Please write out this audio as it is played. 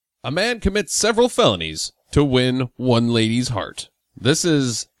A man commits several felonies to win one lady's heart. This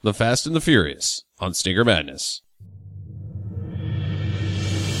is The Fast and the Furious on Stinker Madness.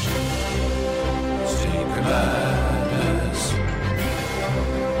 Stinker Madness.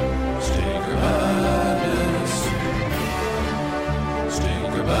 Stinker Madness.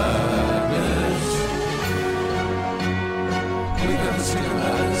 Stinker Madness. We got the Stinker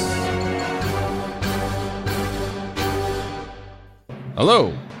Madness.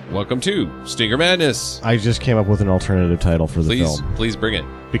 Hello, welcome to Stinker Madness. I just came up with an alternative title for the film. Please bring it.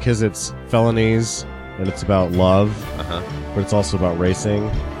 Because it's felonies, and it's about love, but it's also about racing.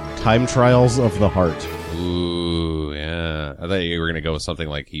 Time Trials of the Heart. Ooh, yeah. I thought you were going to go with something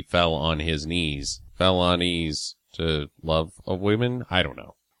like he fell on his knees. Fell on knees to love a woman? I don't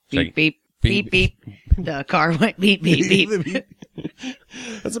know. Beep, beep, beep, beep. The car went beep, beep, beep.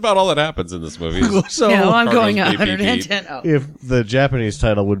 That's about all that happens in this movie. So, No, I'm car going goes beep, beep, 110. Oh. if the Japanese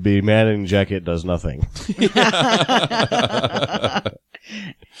title would be Man in Jacket Does Nothing.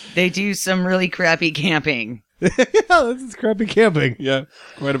 They do some really crappy camping. Yeah, this is crappy camping. Yeah,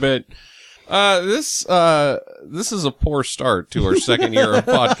 quite a bit. This is a poor start to our second year of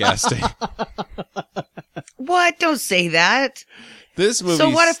podcasting. What? Don't say that. This movie. So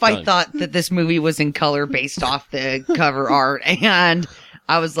what if I thought that this movie was in color based off the cover art, and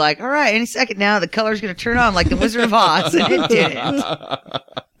I was like, all right, any second now the color's going to turn on like the Wizard of Oz, and it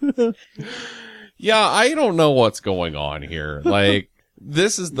didn't. Yeah, I don't know what's going on here. Like,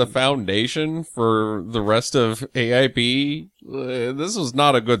 this is the foundation for the rest of AIP. This was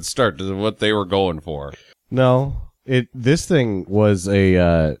not a good start to what they were going for. No. This thing was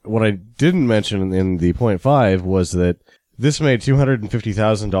what I didn't mention in the point 5 was that this made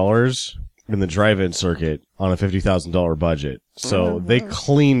 $250,000 in the drive-in circuit on a $50,000 budget. So they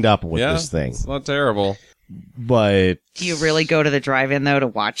cleaned up with this thing. It's not terrible. But Do you really go to the drive-in though to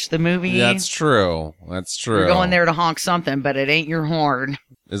watch the movie? That's true. That's true. You're going there to honk something, but it ain't your horn.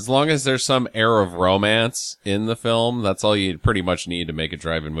 As long as there's some air of romance in the film, that's all you pretty much need to make a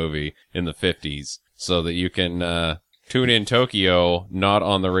drive-in movie in the 50s. So that you can tune in Tokyo, not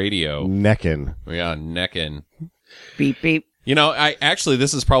on the radio. neckin'. Yeah, neckin'. Beep, beep. You know,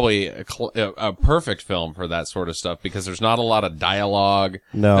 this is probably a perfect film for that sort of stuff because there's not a lot of dialogue.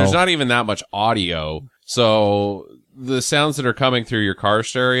 No. There's not even that much audio. So the sounds that are coming through your car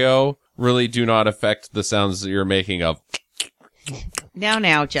stereo really do not affect the sounds that you're making of.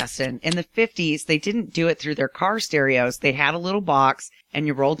 Now, Justin, in the 50s, they didn't do it through their car stereos. They had a little box, and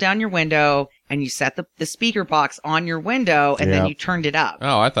you rolled down your window, and you set the speaker box on your window, and then Yep. you turned it up.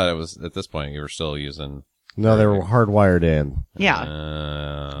 Oh, I thought it was, at this point, you were still using. No, they were hardwired in.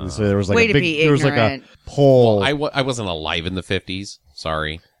 Yeah. So there was like Way a to big, be there was like a ignorant. pole. I wasn't alive in the 50s.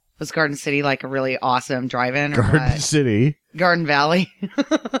 Sorry. Was Garden City like a really awesome drive-in? Or Garden what? City. Garden Valley?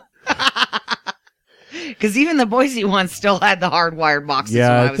 Because even the Boise one still had the hardwired boxes when I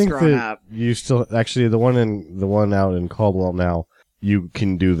Yeah, I was think growing that up. you still actually the one out in Caldwell now. You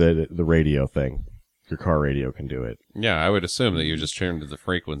can do the radio thing. Your car radio can do it. Yeah, I would assume that you just turned to the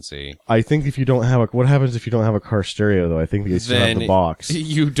frequency. I think if you don't have what happens if you don't have a car stereo though? I think they still have the box.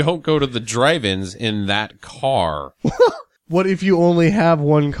 You don't go to the drive-ins in that car. What if you only have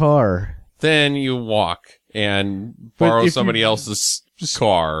one car? Then you walk and But borrow if you- somebody else's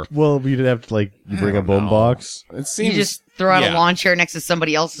car. Well, you'd have to you bring a boom know. box. It seems You just throw out yeah. a lawn chair next to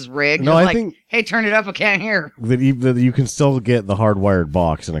somebody else's rig. No, Just I like, think- hey, turn it up, I can't hear. That you can still get the hardwired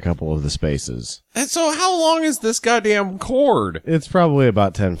box in a couple of the spaces. And so how long is this goddamn cord? It's probably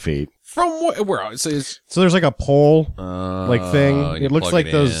about 10 feet. From where? So it's, So there's like a pole thing. you It looks plug like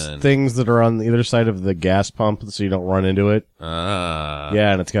it those in. things that are on the other side of the gas pump so you don't run into it.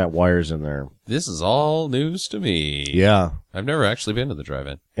 Yeah, and it's got wires in there. This is all news to me. Yeah. I've never actually been to the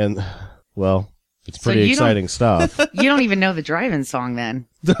drive-in. And, well, it's So pretty you don't- exciting stuff. You don't even know the drive-in song then.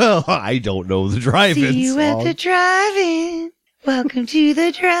 I don't know the drive-in See you song. at the drive-in. Welcome to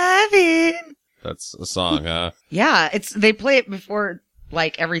the drive-in. That's a song, huh? Yeah, they play it before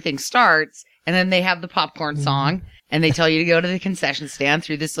like everything starts, and then they have the popcorn song, and they tell you to go to the concession stand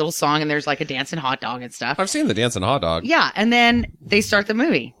through this little song, and there's like a dancing hot dog and stuff. I've seen the dancing hot dog. Yeah, and then they start the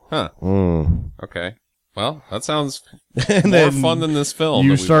movie. Huh. Mm. Okay. Well, that sounds And more then fun than this film.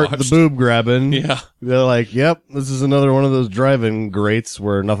 you that we start the watched. boob grabbing. Yeah. They're like, yep, this is another one of those drive-in grates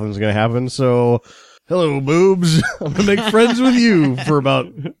where nothing's going to happen. So, hello, boobs. I'm going to make friends with you for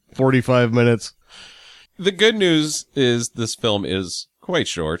about 45 minutes. The good news is this film is quite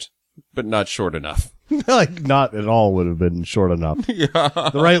short, but not short enough. Like, not at all would have been short enough. Yeah.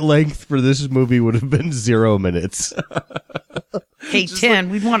 The right length for this movie would have been 0 minutes. Hey, 10,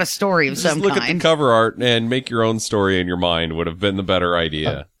 we'd want a story of Just some look at the kind. cover art and make your own story in your mind would have been the better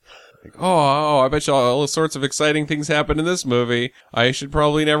idea. Like, oh, I bet you all sorts of exciting things happen in this movie. I should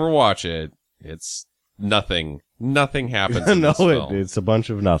probably never watch it. It's nothing. Nothing happens in No, this film. it's a bunch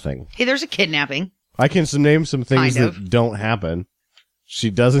of nothing. Hey, there's a kidnapping. I can name some things Kind that of. don't happen. She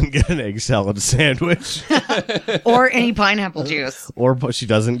doesn't get an egg salad sandwich, Or any pineapple juice. or she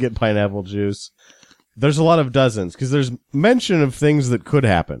doesn't get pineapple juice. There's a lot of dozens, because there's mention of things that could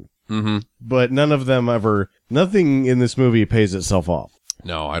happen, Mm-hmm. but none of them nothing in this movie pays itself off.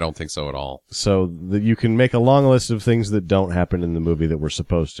 No, I don't think so at all. So that you can make a long list of things that don't happen in the movie that we're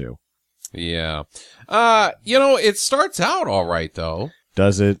supposed to. Yeah. It starts out all right, though.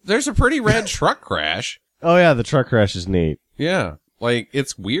 Does it? There's a pretty rad truck crash. Oh yeah, the truck crash is neat. Yeah. Like,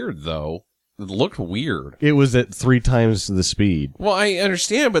 it's weird, though. It looked weird. It was at 3 times the speed. Well, I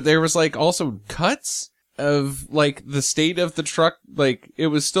understand, but there was, like, also cuts of, like, the state of the truck. Like, it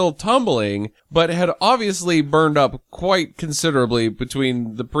was still tumbling, but had obviously burned up quite considerably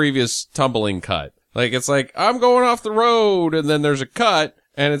between the previous tumbling cut. Like, it's like, I'm going off the road, and then there's a cut,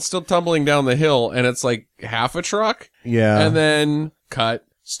 and it's still tumbling down the hill, and it's like half a truck, Yeah. and then cut,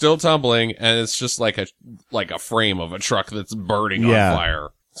 still tumbling, and it's just like a frame of a truck that's burning Yeah. on fire.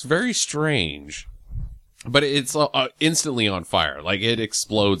 It's very strange. But it's instantly on fire. Like, it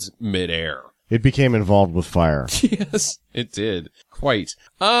explodes midair. It became involved with fire. Yes, it did. Quite.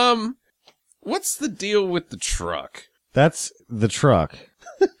 What's the deal with the truck? That's the truck.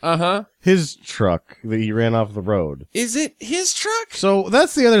 Uh-huh. His truck that he ran off the road. Is it his truck? So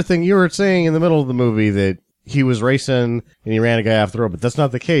that's the other thing you were saying in the middle of the movie, that he was racing and he ran a guy off the road, but that's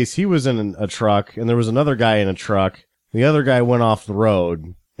not the case. He was in a truck and there was another guy in a truck. The other guy went off the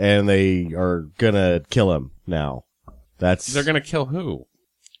road and they are gonna kill him now. They're gonna kill who?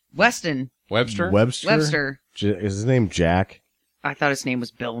 Weston. Webster? Webster. Is his name Jack? I thought his name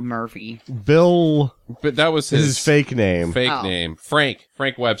was Bill Murphy. Bill But that was is his fake name. fake Oh. name. Frank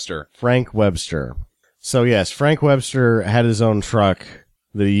Webster. Frank Webster. So yes, Frank Webster had his own truck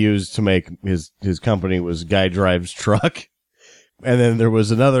that he used to make his company was Guy Drives Truck. And then there was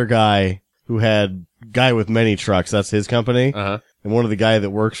another guy who had Guy with Many Trucks. That's his company. Uh-huh. And one of the guy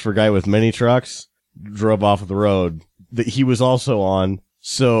that works for Guy with Many Trucks drove off the road that he was also on.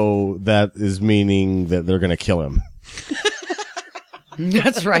 So that is meaning that they're going to kill him.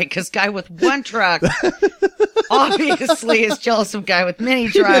 That's right, because guy with one truck obviously is jealous of guy with many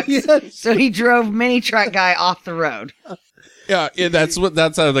trucks. Yes. So he drove mini truck guy off the road. Yeah, that's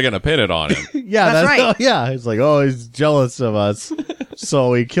how they're gonna pin it on him. Yeah, That's right. Yeah, it's like, oh, he's jealous of us.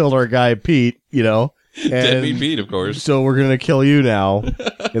 So he killed our guy Pete, And Deadbeat Pete, of course. So we're gonna kill you now,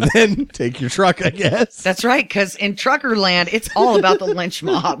 and then take your truck, I guess. That's right, because in trucker land, it's all about the lynch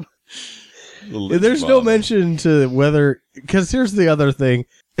mob. There's no mention to whether, because here's the other thing: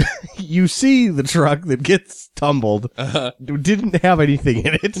 you see the truck that gets tumbled didn't have anything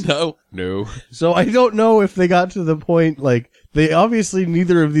in it, No. so I don't know if they got to the point. Like, they obviously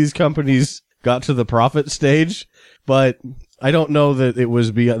neither of these companies got to the profit stage, but I don't know that it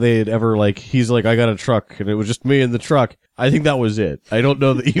was they had ever, like, he's like, I got a truck and it was just me in the truck. I think that was it. I don't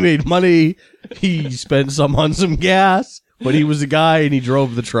know that he made money. He spent some on some gas, but he was a guy and he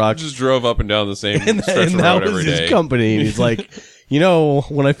drove the truck. Just drove up and down the same And stretch of that road was every his day. company. And he's like,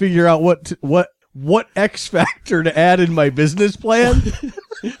 when I figure out what X factor to add in my business plan,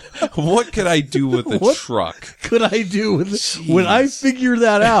 What could I do with the What? truck? could I do with when I figure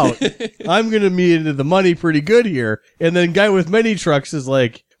that out, I'm going to be into the money pretty good here. And then guy with many trucks is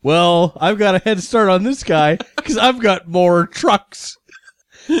like, well, I've got a head start on this guy because I've got more trucks.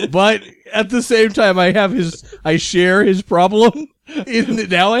 But at the same time, I share his problem.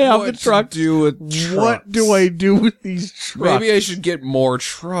 Now I have What the to trucks. do with What do I do with these trucks? Maybe I should get more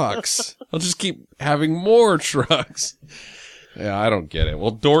trucks. I'll just keep having more trucks. Yeah, I don't get it.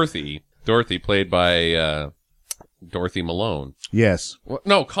 Well, Dorothy played by Dorothy Malone. Yes. Well,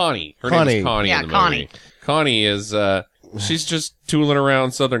 no, Connie. Her Connie. name is Connie Yeah, in the Connie. movie. Connie is she's just tooling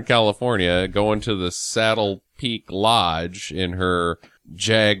around Southern California, going to the Saddle Peak Lodge in her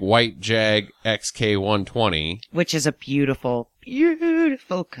white Jag XK120. Which is a beautiful,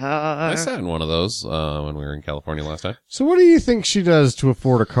 beautiful car. I sat in one of those when we were in California last time. So what do you think she does to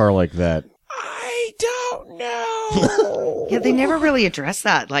afford a car like that? I don't know. Yeah, they never really address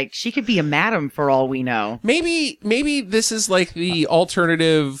that. Like, she could be a madam for all we know. Maybe this is like the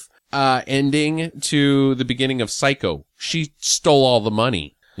alternative ending to the beginning of Psycho. She stole all the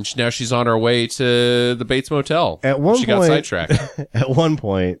money, and now she's on her way to the Bates Motel. At one she point, got sidetracked. At one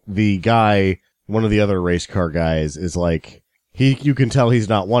point, the guy, one of the other race car guys, is like, you can tell he's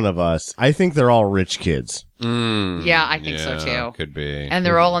not one of us. I think they're all rich kids. Yeah, I think so, too. Could be. And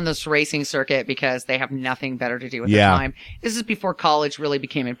they're all on this racing circuit because they have nothing better to do with Yeah. their time. This is before college really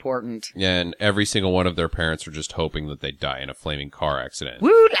became important. And every single one of their parents are just hoping that they die in a flaming car accident.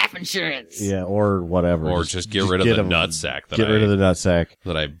 Woo, life insurance. Yeah, or whatever. Or just get rid of the them- nutsack that Get rid of the nutsack.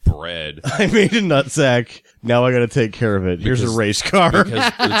 that I bred. I made a nutsack. Now I got to take care of it. Here's Because- a race car.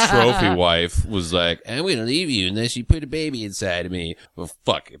 Because the trophy wife was like, I'm going to leave you unless you put a baby inside of me. Well,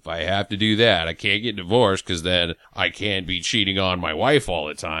 fuck, if I have to do that, I can't get divorced because then I can't be cheating on my wife all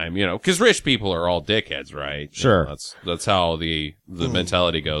the time, because rich people are all dickheads, right? Sure. That's how the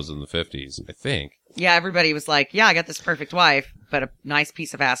mentality goes in the 50s, I think. Yeah, everybody was like, yeah, I got this perfect wife, but a nice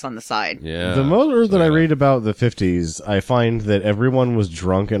piece of ass on the side. Yeah. The more that I yeah. read about the 50s, I find that everyone was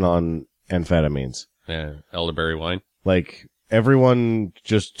drunken on amphetamines. Yeah, elderberry wine. Like, everyone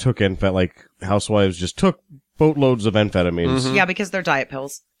just took like, housewives just took boatloads of amphetamines. Mhm. Yeah, because they're diet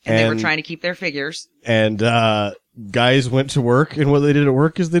pills. And they were And- trying to keep their figures. And, guys went to work, and what they did at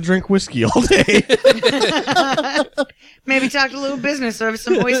work is they drank whiskey all day. Maybe talked a little business over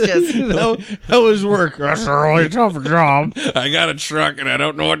some oysters. that was work. That's a really tough job. I got a truck and I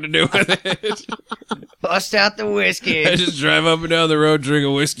don't know what to do with it. Bust out the whiskey. I just drive up and down the road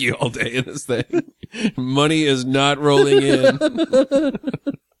drinking whiskey all day in this thing. Money is not rolling in.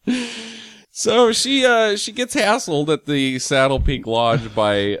 So she gets hassled at the Saddle Peak Lodge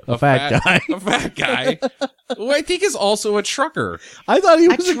by a fat guy. A fat guy, who I think is also a trucker. I thought he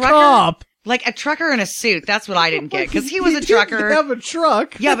was a trucker? cop. Like a trucker in a suit. That's what I didn't get. Because he was a didn't trucker. have a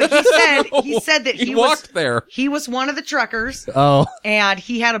truck. Yeah, but he said that He was walked there. he was one of the truckers Oh, and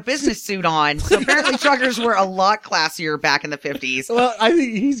he had a business suit on. So apparently truckers were a lot classier back in the 50s. well, I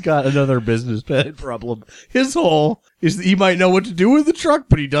think he's got another business problem. His whole is that he might know what to do with the truck,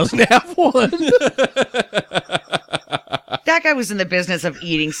 but he doesn't have one. That guy was in the business of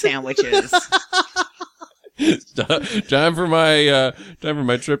eating sandwiches. Time for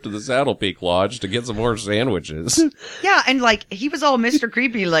my trip to the Saddle Peak Lodge to get some more sandwiches. Yeah, and like he was all Mr.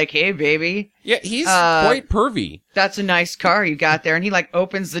 Creepy, like, hey baby, Yeah, he's quite pervy. that's a nice car you got there. And he like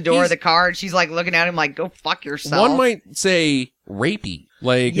opens the door of the car and she's like looking at him like, go fuck yourself. One might say rapey.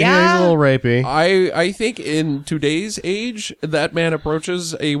 Like, Yeah. He's a little rapey. I think in today's age, that man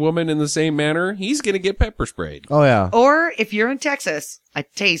approaches a woman in the same manner, he's gonna get pepper sprayed. Oh yeah. Or if you're in Texas, a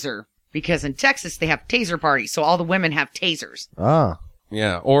taser. Because in Texas they have taser parties, so all the women have tasers. Ah.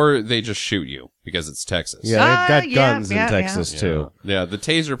 Yeah, or they just shoot you because it's Texas. Yeah, they've got yeah, guns yeah, in Texas Yeah. too. Yeah, the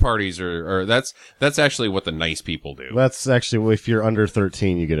taser parties are that's actually what the nice people do. That's actually, if you're under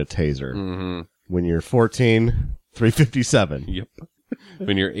 13, you get a taser. Mm-hmm. When you're 14, 357 Yep.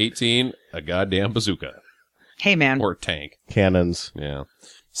 When you're 18, a goddamn bazooka Hey man. or tank. cannons. Yeah.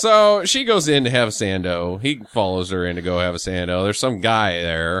 So she goes in to have a sando. He follows her in to go have a sando. There's some guy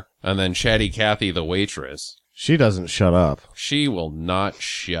there, and then Chatty Cathy, the waitress. She doesn't shut up. She will not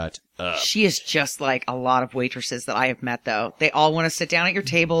shut up. She is just like a lot of waitresses that I have met, though. They all want to sit down at your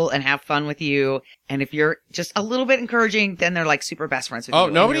table and have fun with you. And if you're just a little bit encouraging, then they're like super best friends with you. Oh,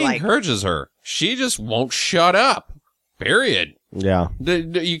 And nobody you're like, encourages her. She just won't shut up. Period. Yeah.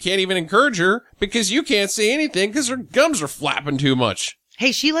 You can't even encourage her because you can't say anything because her gums are flapping too much.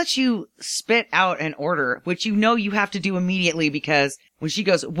 hey, she lets you spit out an order, which you know you have to do immediately because when she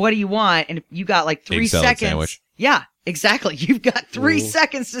goes, what do you want? And if you got like 3 Egg salad seconds. sandwich. Yeah, exactly. You've got 3 Mm.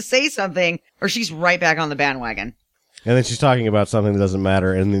 seconds to say something or she's right back on the bandwagon. And then she's talking about something that doesn't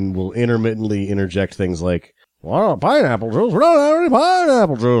matter, and then will intermittently interject things like, well, pineapple juice, we don't have any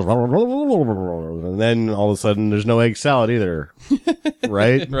pineapple juice. And then all of a sudden, there's no egg salad either.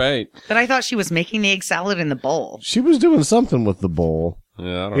 Right? Right. But I thought she was making the egg salad in the bowl. She was doing something with the bowl.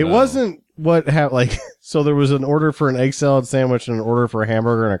 Yeah, I don't It know. wasn't what like, so there was an order for an egg salad sandwich and an order for a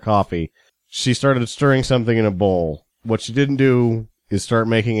hamburger and a coffee. She started stirring something in a bowl. What she didn't do is start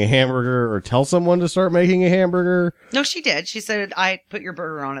making a hamburger or tell someone to start making a hamburger. No, she did. She said, I put your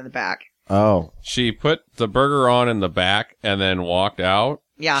burger on in the back. Oh. She put the burger on in the back and then walked out.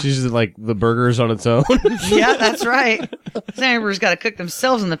 Yeah. She's like, the burger's on its own. Yeah, that's right. Hamburgers got to cook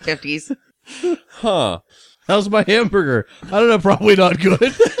themselves in the 50s. Huh. How's my hamburger? I don't know, probably not good.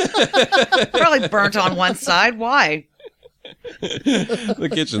 Probably burnt on one side. Why? The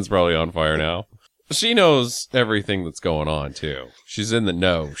kitchen's probably on fire now. She knows everything that's going on too. She's in the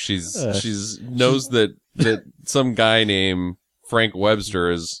know. She's knows that some guy named Frank Webster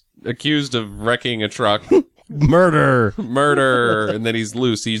is accused of wrecking a truck, Murder. murder, and then he's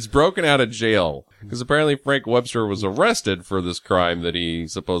loose. He's broken out of jail because apparently Frank Webster was arrested for this crime that he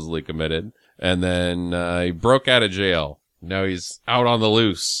supposedly committed, and then he broke out of jail. Now he's out on the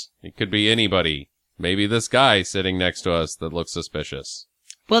loose. He could be anybody. Maybe this guy sitting next to us that looks suspicious.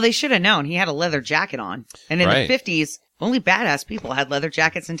 Well, they should have known. He had a leather jacket on. And in Right. the 50s, only badass people had leather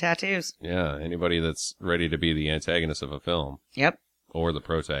jackets and tattoos. Yeah, anybody that's ready to be the antagonist of a film Yep. or the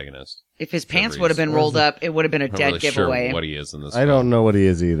protagonist. If his Whatever pants would have been he's- rolled up, it would have been a I'm not dead really giveaway. sure what he is in this. I don't know what he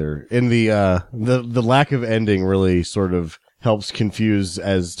is either. In the lack of ending really sort of helps confuse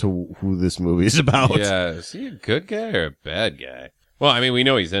as to who this movie is about. Yeah, is he a good guy or a bad guy? Well, I mean, we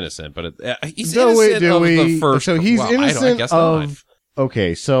know he's innocent, but he's No, wait, innocent do of we? the first. So he's well, I innocent guess of. not.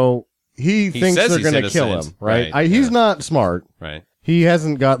 Okay, so he thinks says they're he's going to kill him, innocent, right? right, He's yeah. not smart. Right. He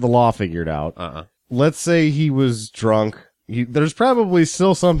hasn't got the law figured out. Let's say he was drunk. There's probably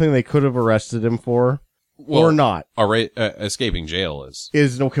still something they could have arrested him for, Well, or not. Escaping jail is.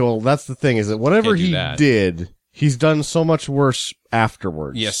 Okay, well, that's the thing, is that whatever Can't do he that. did, he's done so much worse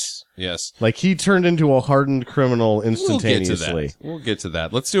afterwards. Yes. Like, he turned into a hardened criminal instantaneously. We'll get to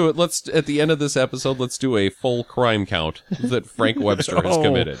that. Let's do it. Let's at the end of this episode, let's do a full crime count that Frank Webster has No.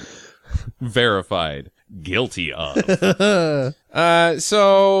 committed. Verified. Guilty of.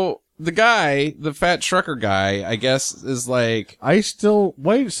 So the guy, the fat trucker guy, I guess is like, So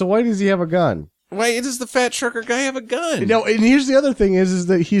why does he have a gun? why does the fat trucker guy have a gun? No, and here's the other thing is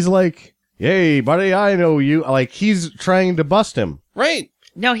that he's like, hey, buddy, I know you. Like, he's trying to bust him. Right.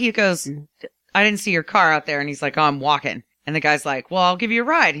 No, he goes, I didn't see your car out there. And he's like, oh, I'm walking. And the guy's like, well, I'll give you a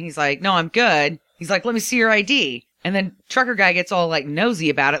ride. And he's like, no, I'm good. He's like, let me see your ID. And then trucker guy gets all like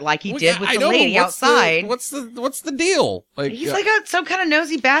nosy about it, like he Well, did yeah, with I the know, lady but what's outside. What's the deal? Like, He's like some kind of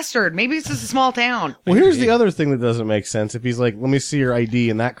nosy bastard. Maybe it's just a small town. Well, here's the other thing that doesn't make sense. If he's like, let me see your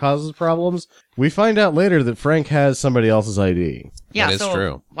ID, and that causes problems, we find out later that Frank has somebody else's ID. Yeah, That is so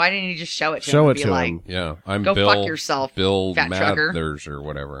true. why didn't he just show it to him? Show and it be to like, him. yeah, I'm Go Bill. fuck yourself, Bill fat trucker. Mathers or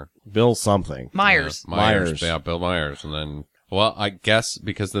whatever. Bill something. Myers. Yeah, Myers. Myers. Yeah, Bill Myers, and then. Well, I guess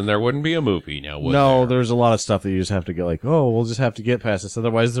because then there wouldn't be a movie now, would No, there? there's a lot of stuff that you just have to get like, oh, we'll just have to get past this.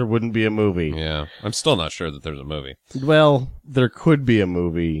 Otherwise, there wouldn't be a movie. Yeah, I'm still not sure that there's a movie. Well, there could be a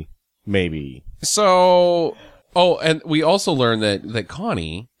movie. Maybe. So, and we also learned that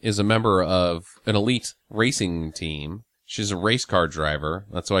Connie is a member of an elite racing team. She's a race car driver.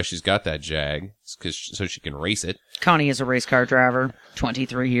 That's why she's got that Jag, so she can race it. Connie is a race car driver,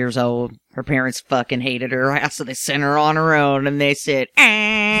 23 years old. Her parents fucking hated her, so they sent her on her own, and they said,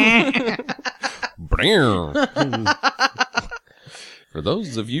 For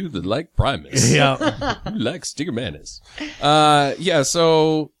those of you that like Primus, Yeah. you like Sticker Madness. Yeah,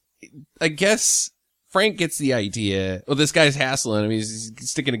 so I guess Frank gets the idea. Well, this guy's hassling him. He's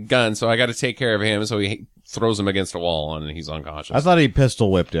sticking a gun, so I got to take care of him. So he throws him against a wall, and he's unconscious. I thought he pistol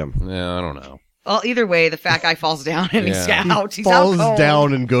whipped him. Yeah, I don't know. Well, either way, the fat guy falls down and he's Yeah. out. He's Falls out cold.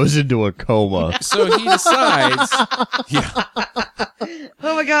 down and goes into a coma. So he decides. Yeah.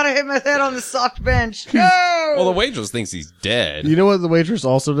 Oh my god, I hit my head on the soft bench. No! Well, the waitress thinks he's dead. You know what the waitress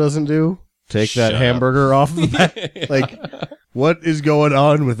also doesn't do? Take that Shut up. hamburger off the back. Like, what is going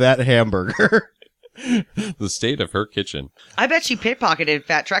on with that hamburger? The state of her kitchen. I bet she pickpocketed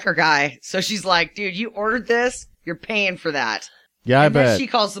fat trucker guy. So she's like, dude, you ordered this? You're paying for that. Yeah, I And then bet. she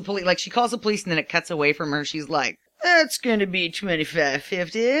calls the police. Like, she calls the police and then it cuts away from her. She's like, that's gonna be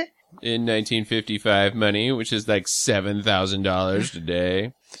 $25.50. In 1955 money, which is like $7,000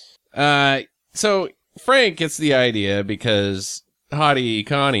 today. So Frank gets the idea because Hottie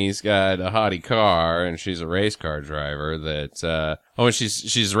Connie's got a hottie car and she's a race car driver that, and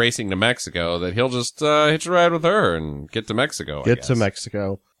she's racing to Mexico, that he'll just, hitch a ride with her and get to Mexico. I Get to guess.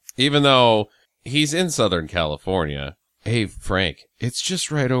 Mexico. Even though he's in Southern California. Hey, Frank, it's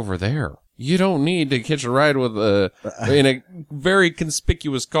just right over there. You don't need to catch a ride with in a very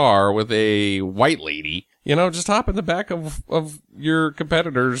conspicuous car with a white lady. You know, just hop in the back of your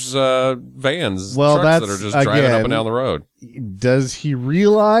competitors' vans, Well, trucks that that's, are just driving up again, and down the road. Does he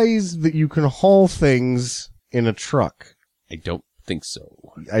realize that you can haul things in a truck? I don't think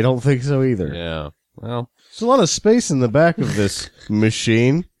so. I don't think so either. Yeah. Well, There's a lot of space in the back of this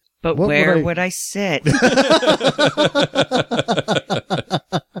machine. But What where would I- would I sit?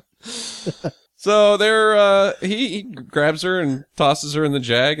 so there, he grabs her and tosses her in the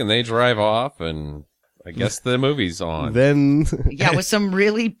Jag, and they drive off, and I guess the movie's on. Then Yeah, with some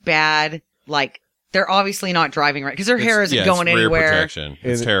really bad, like, they're obviously not driving right because her hair isn't It's going rear anywhere. protection.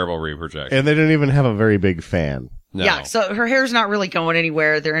 It's And- terrible rear protection. and they don't even have a very big fan. No. Yeah, so her hair's not really going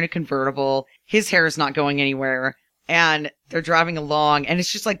anywhere. They're in a convertible. His hair is not going anywhere. And they're driving along, and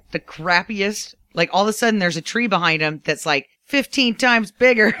it's just like the crappiest. Like, all of a sudden, there's a tree behind him that's like 15 times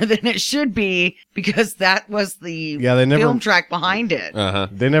bigger than it should be because that was the they never film track behind it. Uh-huh.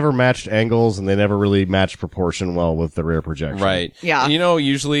 they never matched angles, and they never really matched proportion well with the rear projection. Right. Yeah. You know,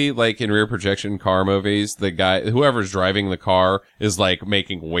 usually, like, in rear projection car movies, the guy, whoever's driving the car is, like,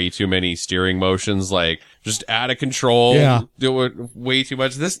 making way too many steering motions, like, just out of control. Yeah. Do it way too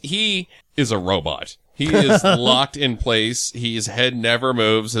much. He is a robot. He is locked in place. His head never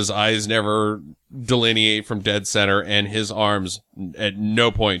moves. His eyes never delineate from dead center, and his arms at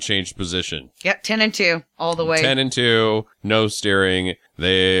no point change position. Yep, 10 and 2 all the way. 10 and 2, no steering.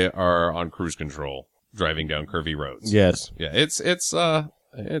 They are on cruise control, driving down curvy roads. Yes. Yeah, it's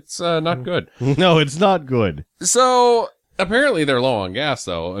not good. No, it's not good. So apparently they're low on gas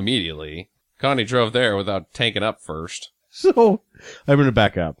though. Immediately, Connie drove there without tanking up first. So I'm going to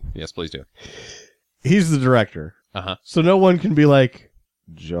back up. Yes, please do. He's the director. Uh-huh. So no one can be like,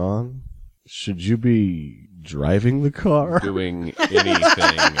 John, should you be driving the car? Doing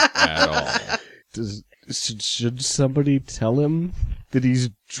anything at all. Should somebody tell him that he's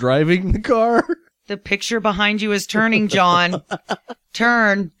driving the car? The picture behind you is turning, John.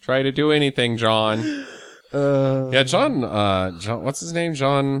 Turn. Try to do anything, John. Yeah, John, what's his name?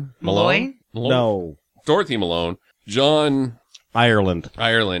 John Malone? Malloy? No. Dorothy Malone. John Ireland.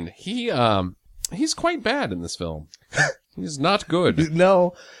 He's quite bad in this film. He's not good.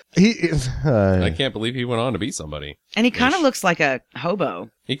 No. He is. I can't believe he went on to be somebody. And he kind of looks like a hobo.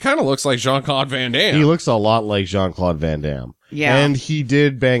 He kind of looks like Jean-Claude Van Damme. He looks a lot like Jean-Claude Van Damme. Yeah. And he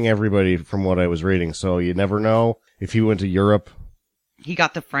did bang everybody from what I was reading, so you never know if he went to Europe. He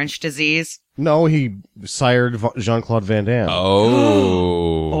got the French disease. No, he sired Jean-Claude Van Damme.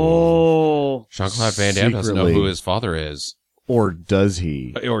 Oh. Oh. Jean-Claude Van Damme doesn't know Secretly. who his father is. Or does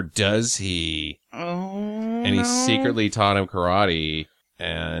he? Or does he? Oh. And he no. secretly taught him karate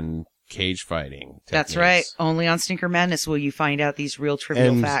and cage fighting. That's techniques. right. Only on Stinker Madness will you find out these real trivial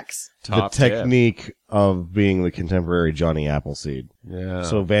And- facts. Top the tip. technique of being the contemporary Johnny Appleseed. Yeah.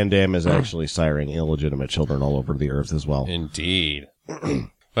 So Van Damme is actually siring illegitimate children all over the earth as well. Indeed.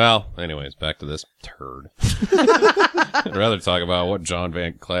 Well, anyways, back to this turd. I'd rather talk about what John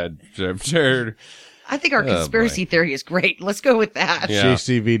Van Clad turd. I think our conspiracy theory is great. Let's go with that. Yeah.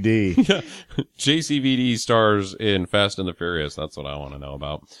 JCVD. JCVD stars in Fast and the Furious. That's what I want to know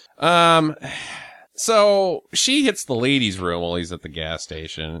about. So she hits the ladies' room while he's at the gas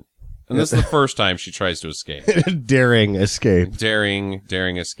station. And this is the first time she tries to escape. Daring escape. Daring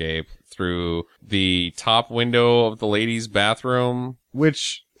escape through the top window of the ladies' bathroom.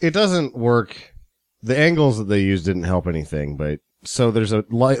 Which, it doesn't work. The angles that they used didn't help anything, but... So there's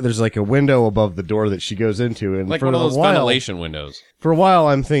like a window above the door that she goes into, and Like for one of a those while, ventilation windows. For a while,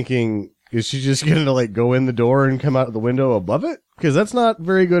 I'm thinking, is she just gonna like go in the door and come out the window above it? Because that's not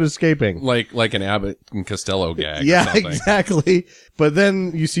very good escaping. Like an Abbott and Costello gag. Or Yeah, something. exactly. But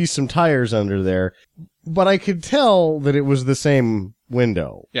then you see some tires under there. But I could tell that it was the same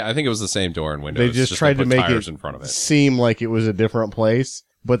window. Yeah, I think it was the same door and window. They It's just tried to put make tires it in front of it. seem like it was a different place.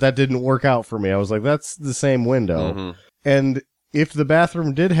 But that didn't work out for me. I was like, that's the same window. Mhm. And if the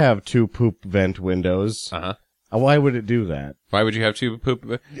bathroom did have two poop vent windows, Uh-huh. why would it do that? Why would you have two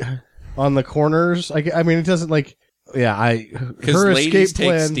poop? On the corners? I mean, it doesn't like... Yeah, Because her ladies escape take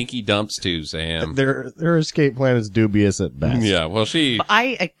plan... stinky dumps too, Sam. Their escape plan is dubious at best. Yeah, well, she... But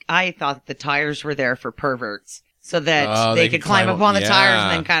I thought that the tires were there for perverts. So that Oh, they could climb up on the yeah. tires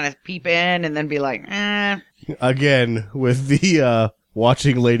and then kind of peep in and then be like, eh. Again, with the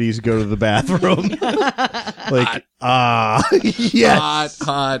watching ladies go to the bathroom. Like, yes.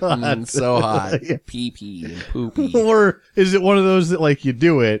 Hot, and so hot. Yeah. Pee-pee and poopy. Or is it one of those that like you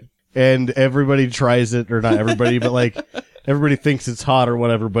do it and everybody tries it, or not everybody, but like everybody thinks it's hot or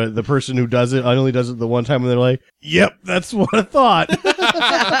whatever, but the person who does it only does it the one time and they're like, yep, that's what I thought.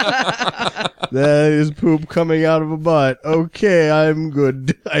 That is poop coming out of a butt. Okay, I'm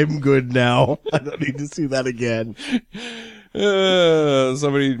good. I'm good now. I don't need to see that again.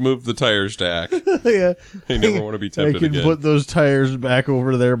 Somebody moved the tire stack. Yeah. They never want to be I tempted can again. put those tires back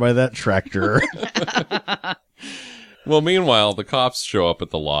over there by that tractor. Well, meanwhile, the cops show up at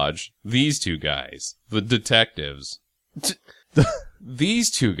the lodge. These two guys, the detectives.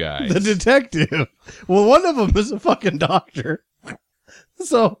 These two guys. The detective. Well, one of them is a fucking doctor.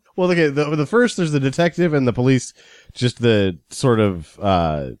 So, well, okay, the first, there's the detective and the police, just the sort of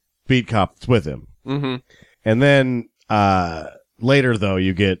beat cop that's with him. Mm-hmm. And then later, though,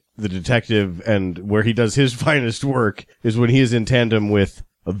 you get the detective, and where he does his finest work is when he is in tandem with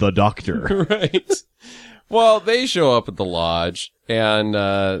the doctor. Right. Well, they show up at the lodge, and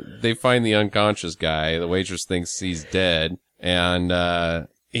they find the unconscious guy. The waitress thinks he's dead, and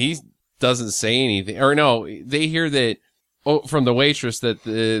he doesn't say anything. Or no, they hear that from the waitress that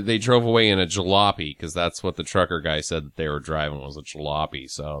they drove away in a jalopy, because that's what the trucker guy said that they were driving was a jalopy.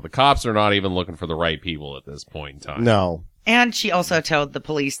 So the cops are not even looking for the right people at this point in time. No. And she also told the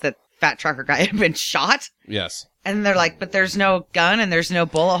police that fat trucker guy had been shot. Yes. And they're like, but there's no gun and there's no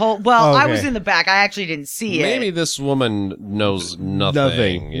bullet hole. Well, I Okay. was in the back. I actually didn't see it. Maybe this woman knows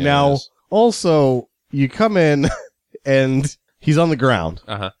nothing. Yes. Now, also, you come in and he's on the ground.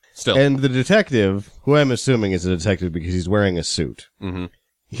 Still. And the detective, who I'm assuming is a detective because he's wearing a suit, Mm-hmm.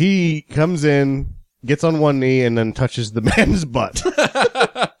 he comes in, gets on one knee, and then touches the man's butt.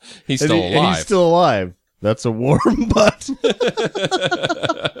 He's And still and alive. he's still alive. That's a warm butt.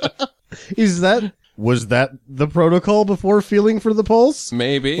 Was that the protocol before feeling for the pulse?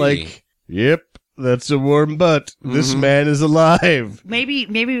 Maybe. Like, yep, that's a warm butt. This man is alive. Maybe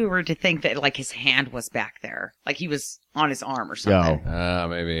we were to think that like his hand was back there, like he was on his arm or something. No.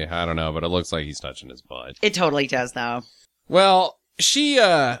 Maybe. I don't know, but it looks like he's touching his butt. It totally does, though. Well,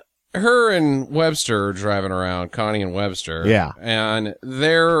 her and Webster are driving around, Connie and Webster. Yeah. And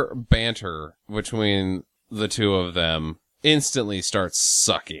their banter between the two of them instantly starts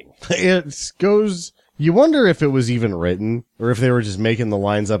sucking. It goes. You wonder if it was even written, or if they were just making the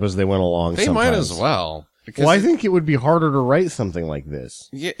lines up as they went along. They might as well. Because Well, I think it would be harder to write something like this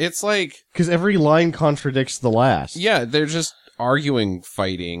yeah, it's like, because every line contradicts the last. yeah, they're just arguing,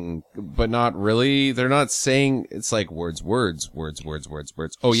 fighting, but not really. They're not saying, it's like words.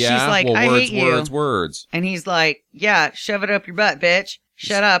 Oh, yeah? She's like, well, I words, hate you. words. And he's like, yeah, shove it up your butt, bitch.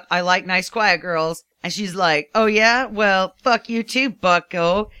 Shut up. I like nice, quiet girls. And she's like, oh, yeah? Well, fuck you too,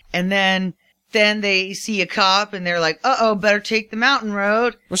 bucko. And then they see a cop and they're like, uh-oh, better take the mountain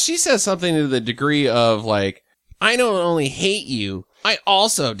road. Well, she says something to the degree of like, I don't only hate you, I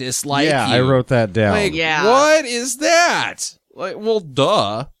also dislike yeah, you. I wrote that down. Like, Yeah. what is that? Like, well,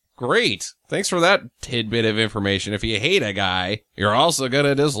 duh. Great. Thanks for that tidbit of information. If you hate a guy, you're also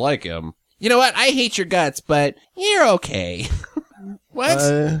gonna dislike him. You know what? I hate your guts, but you're okay.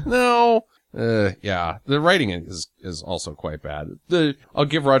 What? No. Yeah. The writing is also quite bad. I'll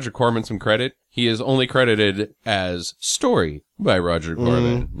give Roger Corman some credit. He is only credited as story by Roger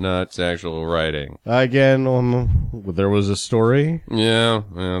Corman, not actual writing. Again, there was a story. Yeah,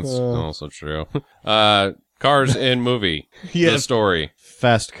 that's also true. Cars in movie. The Yes. story.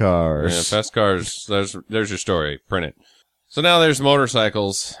 Fast cars. Yeah, fast cars. There's your story. Print it. So now there's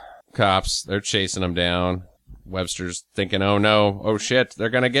motorcycles. Cops. They're chasing them down. Webster's thinking, oh no, oh shit, they're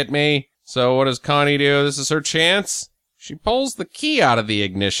gonna get me. So what does Connie do? This is her chance. She pulls the key out of the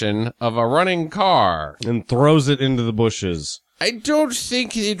ignition of a running car. And throws it into the bushes. I don't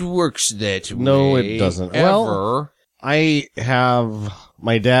think it works that way. No, it doesn't. Ever. Well, I have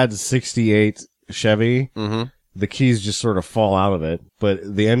my dad's 68 Chevy. Mm-hmm. The keys just sort of fall out of it, but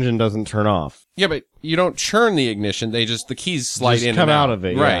the engine doesn't turn off. Yeah, but you don't churn the ignition. The keys slide Just in come and out of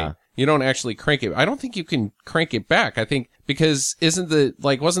it, Right. yeah. You don't actually crank it. I don't think you can crank it back. I think because wasn't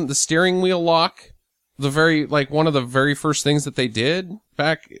the steering wheel lock one of the very first things that they did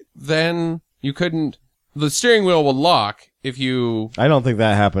back then? You couldn't, the steering wheel would lock if you, I don't think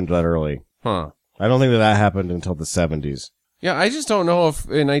that happened that early. I I don't think that happened until the 70s. Yeah, I just don't know if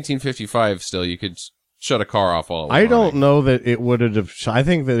in 1955 still you could shut a car off while it was I don't running. know that it would have. I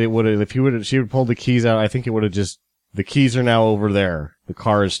think that it would have. If she would pull the keys out, I think it would have just. The keys are now over there. The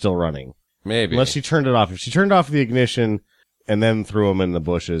car is still running. Maybe. Unless she turned it off. If she turned off the ignition and then threw them in the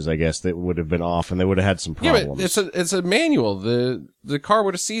bushes, I guess that would have been off, and they would have had some Yeah, problems. but it's a manual. The car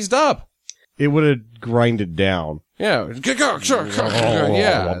would have seized up. It would have grinded down. Yeah.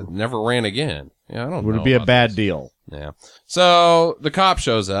 Yeah. Never ran again. Yeah, I don't know. Would it be a about bad this. deal? Yeah. So the cop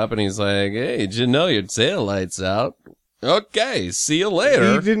shows up and he's like, hey, did you know your tail light's out? Okay, see you He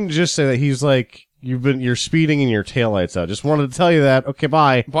later. didn't just say that. He's like, you're speeding and your taillight's out. Just wanted to tell you that. Okay,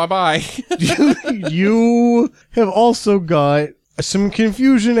 bye. Bye-bye. You have also got some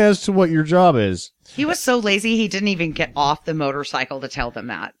confusion as to what your job is. He was so lazy he didn't even get off the motorcycle to tell them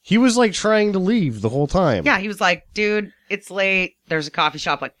that. He was like trying to leave the whole time. Yeah, he was like, dude, it's late. There's a coffee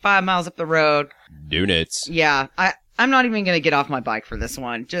shop like 5 miles up the road. Donuts. Yeah, I'm not even going to get off my bike for this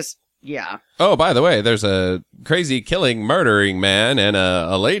one. Just, yeah. Oh, by the way, there's a crazy murdering man and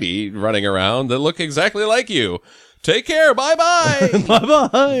a lady running around that look exactly like you. Take care. Bye-bye.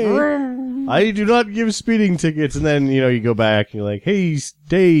 Bye-bye. I do not give speeding tickets. And then, you go back and you're like, hey,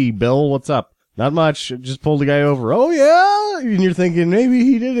 stay, Bill, what's up? Not much. Just pulled the guy over. Oh, yeah? And you're thinking, maybe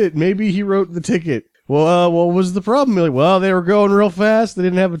he did it. Maybe he wrote the ticket. Well, what was the problem? You're like, well, they were going real fast. They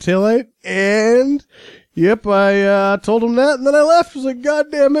didn't have a taillight. And, yep, I told him that. And then I left. I was like, God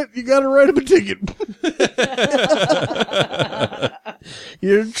damn it. You got to write him a ticket.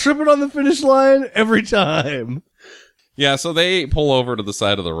 You're tripping on the finish line every time. Yeah, so they pull over to the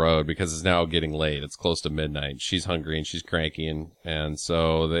side of the road because it's now getting late. It's close to midnight. She's hungry and she's cranky, and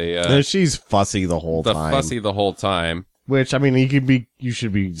so they And she's fussy the whole time. fussy the whole time, Which, I mean, you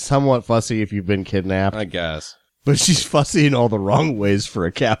should be somewhat fussy if you've been kidnapped, I guess. but she's fussy in all the wrong ways for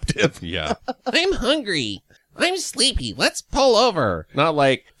a captive. Yeah. I'm hungry. I'm sleepy. Let's pull over. Not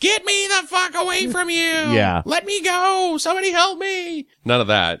like, get me the fuck away from you. Yeah. Let me go. Somebody help me. None of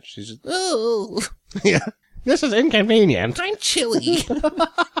that. She's just, oh, Yeah. This is inconvenient. I'm chilly.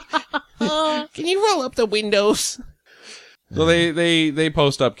 Can you roll up the windows? So they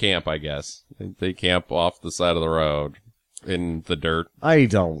post up camp, I guess. They camp off the side of the road in the dirt. I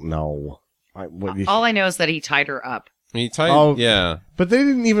don't know. All I know is that he tied her up. Oh. Yeah. But they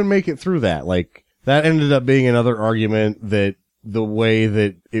didn't even make it through that. Like, that ended up being another argument that the way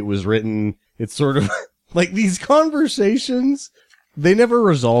that it was written, it's sort of like these conversations, they never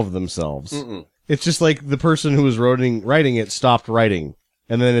resolve themselves. Mm-mm. It's just like the person who was writing it stopped writing,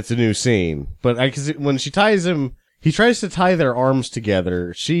 and then it's a new scene. But when she ties him, he tries to tie their arms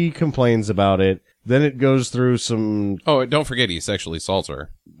together. She complains about it. Then it goes through some. Oh, don't forget he sexually assaults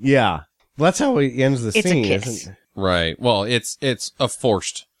her. Yeah, that's how he ends the It's scene. a kiss. Isn't it? Right. Well, it's a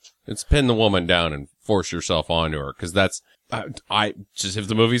forced. It's pin the woman down and force yourself onto her, because that's I just, if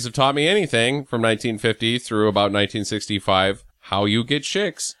the movies have taught me anything from 1950 through about 1965, how you get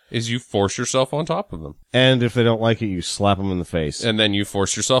chicks is you force yourself on top of them, And if they don't like it, you slap them in the face. and then you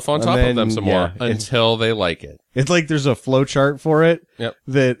force yourself on And top then, of them some yeah, more until they like it. It's like there's a flow chart for it. Yep.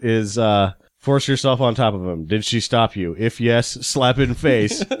 That is, force yourself on top of him. Did she stop you? If yes, slap in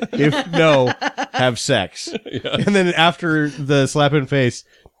face. If no, have sex. And then after the slap in face,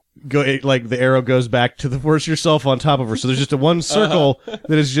 like the arrow goes back to the force yourself on top of her. So there's just a one circle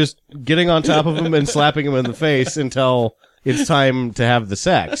that is just getting on top of him and slapping him in the face until it's time to have the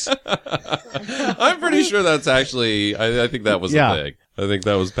sex. I'm pretty sure that's actually. I think that was Yeah. a thing. I think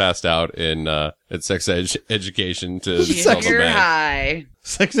that was passed out in at sex education to tell the Junior man. high.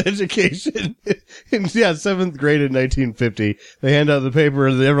 Sex education in 7th grade in 1950. They hand out the paper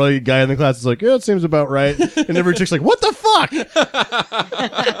and every guy in the class is like, yeah, it seems about right. And every chick's like, what the fuck?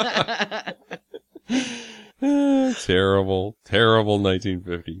 Terrible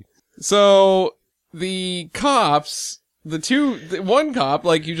 1950. So the cops, one cop,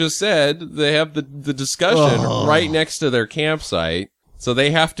 like you just said, they have the discussion right next to their campsite. So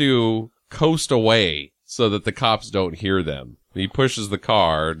they have to coast away so that the cops don't hear them. He pushes the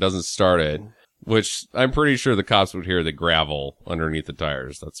car, doesn't start it, which I'm pretty sure the cops would hear the gravel underneath the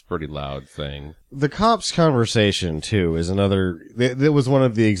tires. That's a pretty loud thing. The cops' conversation, too, is another. That was one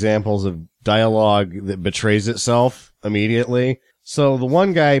of the examples of dialogue that betrays itself immediately. So the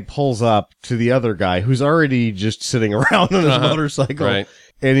one guy pulls up to the other guy who's already just sitting around on his motorcycle. Right.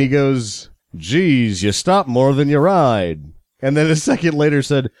 And he goes, geez, you stop more than you ride. And then a second later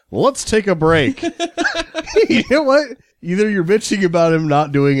said, let's take a break. You know what? Either you're bitching about him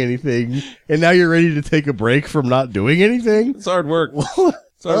not doing anything, and now you're ready to take a break from not doing anything? It's hard work.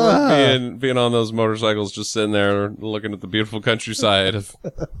 It's hard work being on those motorcycles, just sitting there looking at the beautiful countryside of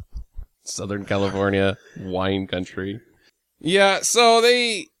Southern California, wine country. Yeah, so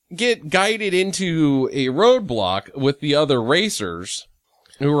they get guided into a roadblock with the other racers,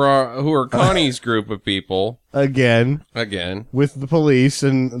 who are Connie's group of people. Again, with the police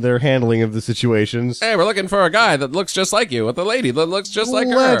and their handling of the situations. Hey, we're looking for a guy that looks just like you, with a lady that looks just like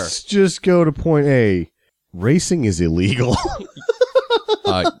her. Let's just go to point A. Racing is illegal.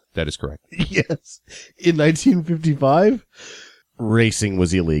 That is correct. Yes. In 1955, racing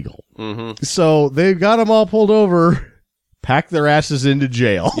was illegal. Mm-hmm. So they got them all pulled over, packed their asses into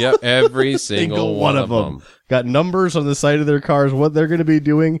jail. Yep, every single one of them. Got numbers on the side of their cars, what they're going to be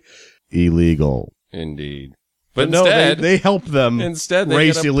doing. Illegal. Indeed. But instead, no, they help them they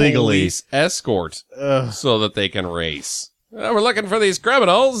race get a illegally. police escort so that they can race. We're looking for these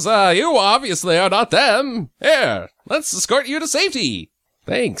criminals. You obviously are not them. Here, let's escort you to safety.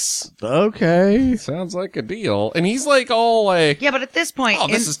 Thanks. Okay. Sounds like a deal. And he's like all like, Yeah, but at this point, oh,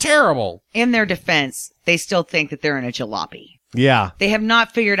 this is terrible. in their defense, they still think that they're in a jalopy. Yeah. They have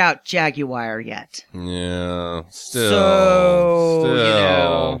not figured out Jaguar yet. Yeah, still. So, you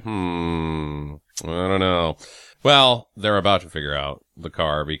know. I don't know. Well, they're about to figure out the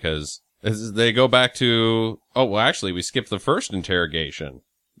car because as they go back to, actually, we skipped the first interrogation.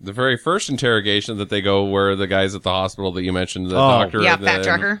 The very first interrogation that they go where the guy's at the hospital that you mentioned, the doctor, Yeah, and fat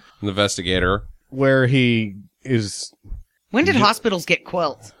trucker. the investigator. Where he is When did hospitals get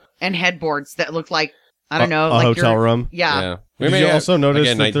quilts and headboards that look like, I don't know, a like hotel room. Yeah. We Did may you have- also notice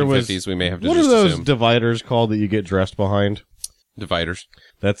again, that there was 1950s, we may have to what just are those assume. dividers called that you get dressed behind? Dividers.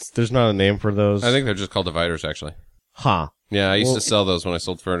 There's not a name for those. I think they're just called dividers, actually. Huh. Yeah, I used Well- to sell those when I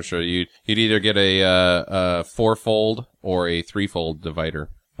sold furniture. You'd either get a four-fold or a three-fold divider.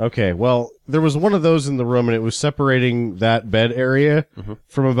 Okay, well, there was one of those in the room, and it was separating that bed area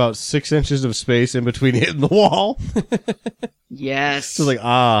from about 6 inches of space in between it and the wall. Yes. So like,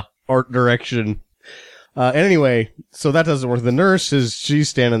 art direction. Anyway, so that doesn't work. The nurse she's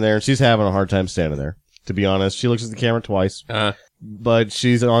standing there, and she's having a hard time standing there, to be honest. She looks at the camera twice, but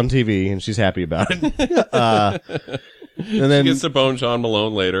she's on TV, and she's happy about it. And then She gets to bone John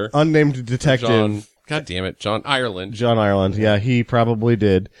Malone later. unnamed detective... John, God damn it, John Ireland. John Ireland. Yeah, he probably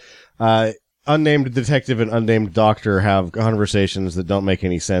did. Unnamed detective and unnamed doctor have conversations that don't make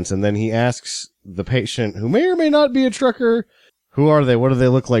any sense. And then he asks the patient, who may or may not be a trucker, who are they? What do they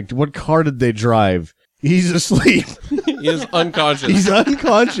look like? What car did they drive? He's asleep. He is unconscious. He's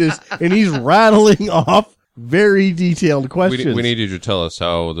unconscious, and he's rattling off very detailed questions. We need you to tell us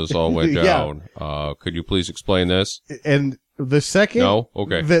how this all went Yeah. down. Could you please explain this? And the second No?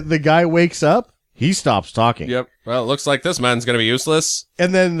 Okay. the guy wakes up, he stops talking. Yep. Well, it looks like this man's going to be useless.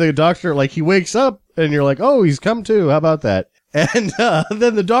 And then the doctor, like, he wakes up, and you're like, oh, he's come to. How about that? And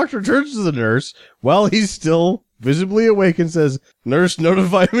then the doctor turns to the nurse while he's still visibly awake and says, nurse,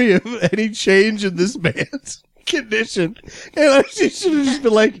 notify me of any change in this man's condition. And she should have just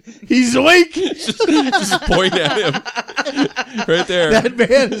been like, he's awake. Just point at him. Right there. That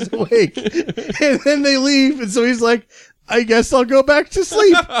man is awake. And then they leave, and so he's like, I guess I'll go back to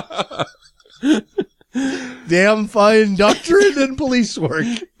sleep. Damn fine doctorate and police work.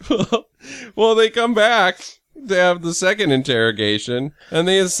 Well, they come back to have the second interrogation, and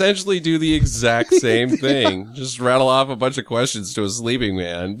they essentially do the exact same thing. Just rattle off a bunch of questions to a sleeping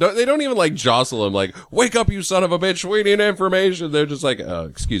man. They don't even, like, jostle him, like, wake up, you son of a bitch, we need information. They're just like,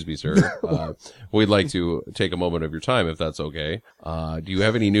 excuse me, sir. We'd like to take a moment of your time, if that's okay. Do you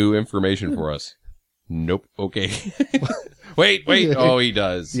have any new information for us? Nope. Okay. Wait. Oh, he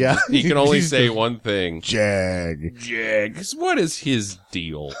does. Yeah. He can only He's say the- one thing. Jag. What is his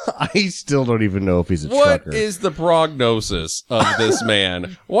deal? I still don't even know if he's a What trucker. is the prognosis of this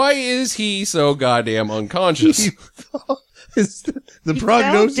man? Why is he so goddamn unconscious? The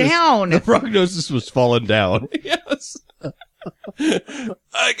prognosis down. The prognosis was falling down. Yes.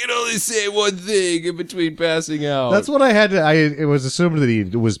 I can only say one thing in between passing out. That's what I had to. It was assumed that he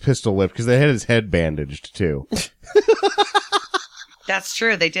was pistol whipped because they had his head bandaged too. That's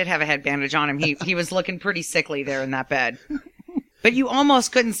true. They did have a head bandage on him. He was looking pretty sickly there in that bed. But you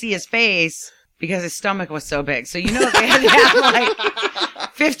almost couldn't see his face because his stomach was so big. So you know they had to have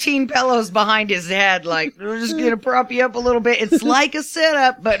like 15 pillows behind his head. Like, we're just going to prop you up a little bit. It's like a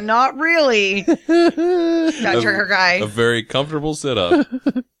sit-up, but not really. That trucker guy. a very comfortable sit-up.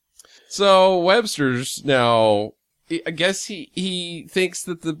 So Webster's now, I guess he thinks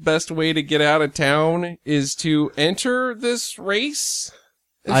that the best way to get out of town is to enter this race.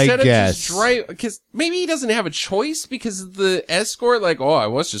 I Instead of guess. just drive, because maybe he doesn't have a choice because of the escort, like, oh, I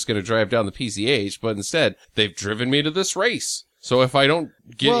was just going to drive down the PCH, but instead they've driven me to this race. So if I don't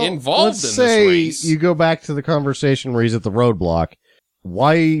get Well, involved let's in this say race, you go back to the conversation where he's at the roadblock.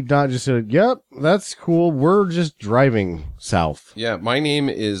 Why not just say, "Yep, that's cool. We're just driving south." yeah, my name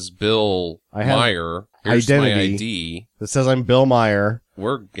is Bill I have Meyer. Here's my identity. ID. That says I'm Bill Meyer.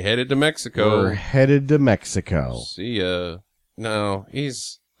 We're headed to Mexico. We're headed to Mexico. See ya. No,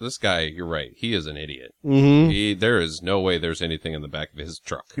 this guy, you're right. He is an idiot. Mm-hmm. There is no way there's anything in the back of his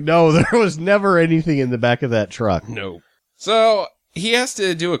truck. No, there was never anything in the back of that truck. No. So he has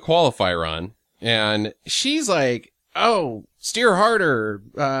to do a qualify run, and she's like, oh, steer harder,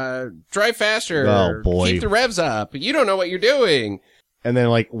 drive faster, Oh, boy. keep the revs up. You don't know what you're doing. And then,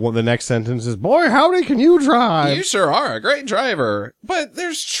 like, the next sentence is, "Boy, howdy can you drive?" You sure are a great driver, but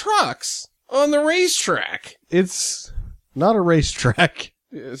there's trucks on the racetrack. It's not a racetrack.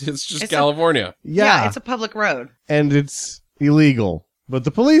 It's just It's California. Yeah, It's a public road. and it's illegal. But the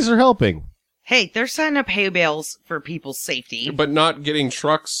police are helping. Hey, they're setting up hay bales for people's safety. But not getting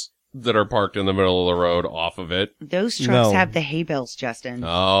trucks that are parked in the middle of the road off of it. Those trucks No. have the hay bales, Justin.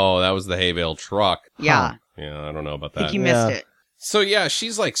 Oh, that was the hay bale truck. Yeah. Yeah, I don't know about I think that. you missed Yeah. it. So yeah,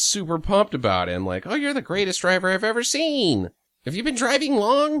 she's like super pumped about it. And like, oh, you're the greatest driver I've ever seen. Have you been driving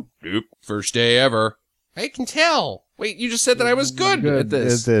long? Nope. First day ever. I can tell. Wait, you just said that I was good at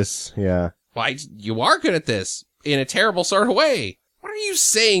this. Yeah. Why, you are good at this. In a terrible sort of way. What are you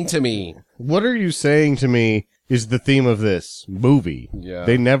saying to me? What are you saying to me is the theme of this movie. Yeah.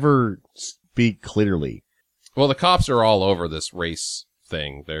 They never speak clearly. Well, the cops are all over this race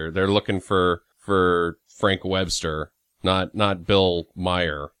thing. They're looking for Frank Webster, not Bill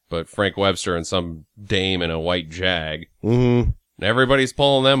Meyer, but Frank Webster and some dame in a white Jag. Mm-hmm. And everybody's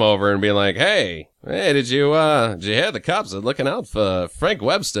pulling them over and being like, hey, did you hear the cops are looking out for Frank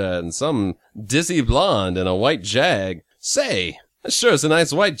Webster and some dizzy blonde in a white Jag? Say, that sure is a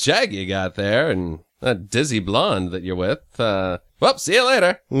nice white Jag you got there, and that dizzy blonde that you're with. Well, see you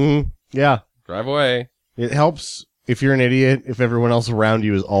later. Yeah. Drive away. It helps if you're an idiot, if everyone else around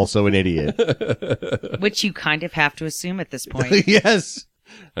you is also an idiot. Which you kind of have to assume at this point. Yes.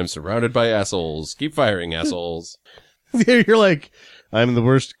 I'm surrounded by assholes. Keep firing, assholes. You're like, I'm the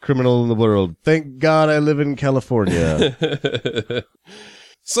worst criminal in the world. Thank God I live in California.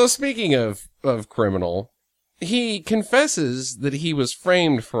 So speaking of criminal, he confesses that he was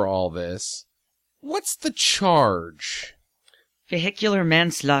framed for all this. What's the charge? Vehicular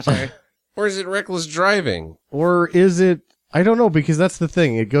manslaughter. Or is it reckless driving? Or is it, I don't know, because that's the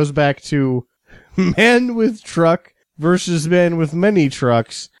thing. It goes back to man with truck versus man with many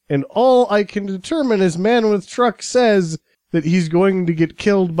trucks. And all I can determine is man with truck says that he's going to get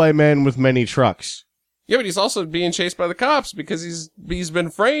killed by man with many trucks. Yeah, but he's also being chased by the cops because he's been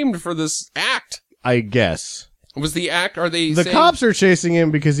framed for this act. I guess. Was the act, are they The saying... cops are chasing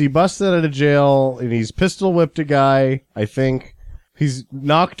him because he busted out of jail and he's pistol whipped a guy, I think. He's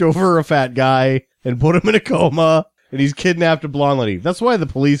knocked over a fat guy and put him in a coma, and he's kidnapped a blonde lady. That's why the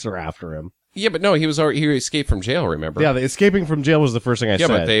police are after him. Yeah, but no, he escaped from jail, remember? Yeah, the escaping from jail was the first thing I said.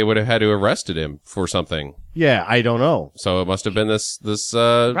 Yeah, but they would have had to arrested him for something. Yeah, I don't know. So it must have been this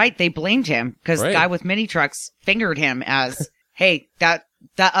Right, they blamed him because Right. the guy with mini trucks fingered him as, hey,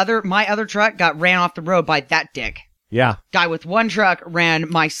 my other truck got ran off the road by that dick. Yeah. Guy with one truck ran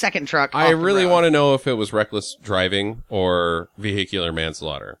my second truck off I the really road. want to know if it was reckless driving or vehicular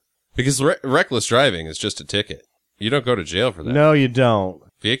manslaughter. Because reckless driving is just a ticket. You don't go to jail for that. No, you don't.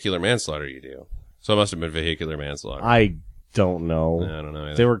 Vehicular manslaughter you do. So it must have been vehicular manslaughter. I don't know. I don't know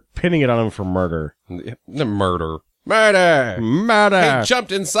either. They were pinning it on him for murder. The murder. Murder! Murder! He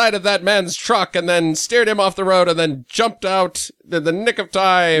jumped inside of that man's truck and then steered him off the road and then jumpp out in the nick of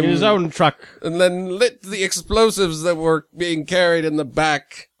time. In his own truck. And then lit the explosives that were being carried in the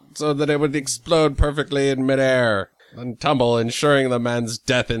back so that it would explode perfectly in midair and tumble, ensuring the man's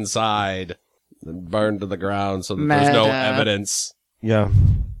death inside. And burned to the ground so that there's no Murder. evidence. Yeah.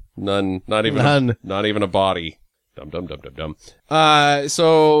 None. Not even None. not even a body. Dum.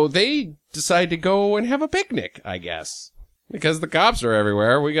 So they decide to go and have a picnic, I guess. Because the cops are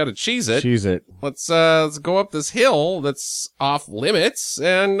everywhere. We gotta cheese it. Cheese it. Let's go up this hill that's off limits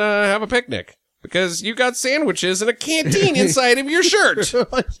and have a picnic. Because you got sandwiches and a canteen inside of your shirt.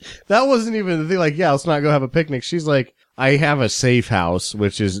 That wasn't even the thing. Like, yeah, let's not go have a picnic. She's like, I have a safe house,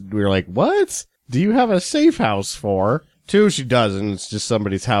 which is, we were like, what? Do you have a safe house for? 2, she doesn't. It's just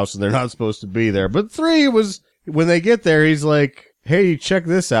somebody's house and they're not supposed to be there. But 3 was, when they get there, he's like, hey, check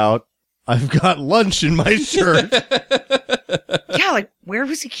this out. I've got lunch in my shirt. Yeah, like, where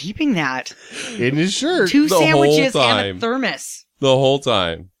was he keeping that? In his shirt. 2 The whole sandwiches and time. a thermos. The whole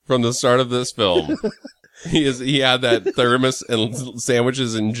time. From the start of this film. He had that thermos and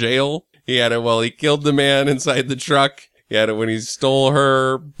sandwiches in jail. He had it while he killed the man inside the truck. He had it when he stole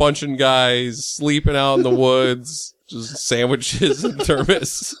her, bunching guys, sleeping out in the woods. Just sandwiches and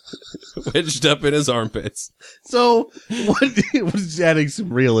thermos wedged up in his armpits. So, what was adding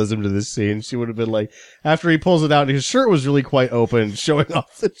some realism to this scene? She would have been like, after he pulls it out, his shirt was really quite open, showing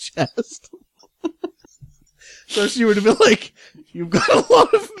off the chest. So she would have been like, you've got a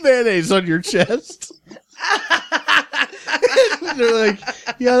lot of mayonnaise on your chest. And they're like,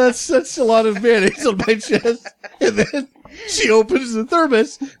 yeah, that's a lot of mayonnaise on my chest. And then she opens the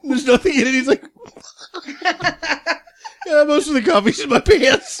thermos, and there's nothing in it. He's like, yeah, most of the coffee's in my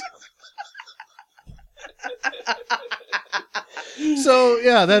pants. So,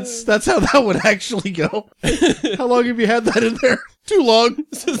 yeah, that's how that would actually go. How long have you had that in there? Too long.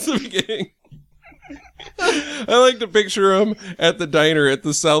 Since the beginning. I like to picture him at the diner at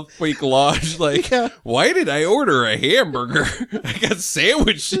the South Peak Lodge, like, Yeah. why did I order a hamburger? I got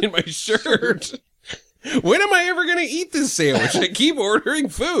sandwiched in my shirt. When am I ever going to eat this sandwich? I keep ordering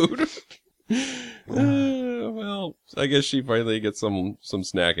food. Well, I guess she finally gets some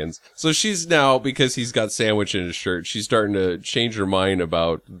snackings. So she's now, because he's got sandwich in his shirt, she's starting to change her mind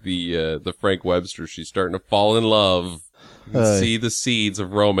about the Frank Webster. She's starting to fall in love. You can see the seeds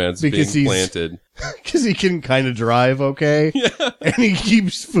of romance being because he's- planted. Because he can kind of drive okay. Yeah. And he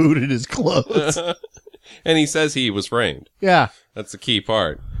keeps food in his clothes. And he says he was framed. Yeah. That's the key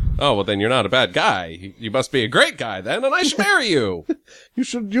part. Oh, well, then you're not a bad guy. You must be a great guy then, and I should marry you. You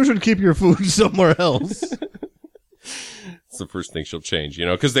should keep your food somewhere else. It's the first thing she'll change,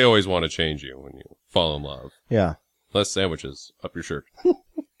 because they always want to change you when you fall in love. Yeah. Less sandwiches up your shirt.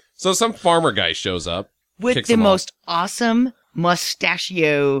 So some farmer guy shows up. With Kicks the him off. most awesome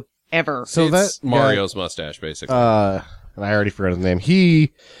mustachio ever. So It's that Mario's mustache, basically. and I already forgot his name.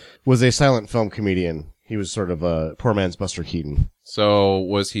 He was a silent film comedian. He was sort of a poor man's Buster Keaton. So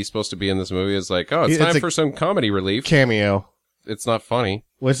was he supposed to be in this movie? It's like, oh, it's It's time a- for some comedy relief. Cameo. It's not funny.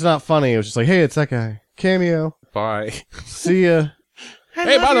 Well, it's not funny. It was just like, hey, it's that guy. Cameo. Bye. See ya. I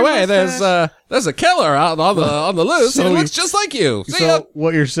Hey, love by the your way, mustache. there's a killer out on the loose. So and it he- looks just like you. See ya. So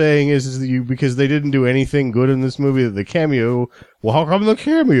what you're saying is that you, because they didn't do anything good in this movie, that the cameo, well, how come the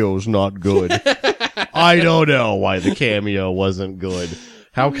cameo's not good? I don't know why the cameo wasn't good.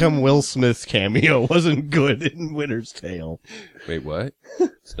 How come Will Smith's cameo wasn't good in Winter's Tale? Wait, what?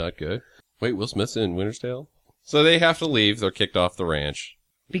 It's not good. Wait, Will Smith's in Winter's Tale? So they have to leave. They're kicked off the ranch.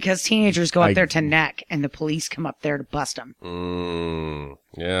 Because teenagers go up I- there to neck, and the police come up there to bust them.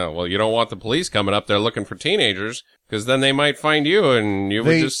 Yeah, well, you don't want the police coming up there looking for teenagers, because then they might find you, and you would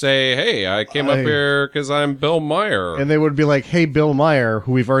They- just say, hey, I came up here because I'm Bill Meyer. And they would be like, hey, Bill Meyer,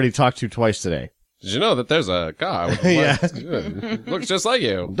 who we've already talked to twice today. Did you know that there's a guy with Yeah. looks just like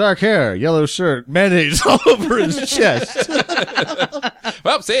you? Dark hair, yellow shirt, mayonnaise all over his chest.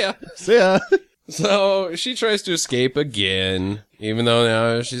 Well, see ya. See ya. So she tries to escape again, even though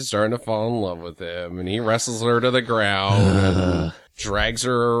now she's starting to fall in love with him, and he wrestles her to the ground, and drags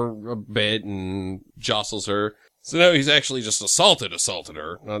her a bit, and jostles her. So now he's actually just assaulted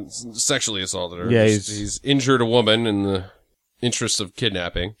her, not sexually assaulted her. Yeah, Just- he's injured a woman in the interests of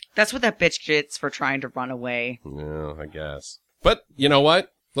kidnapping. That's what that bitch gets for trying to run away. Yeah, I guess. But you know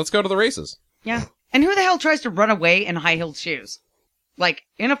what? Let's go to the races. Yeah. And who the hell tries to run away in high-heeled shoes? Like,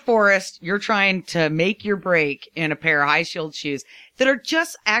 in a forest, you're trying to make your break in a pair of high-heeled shoes that are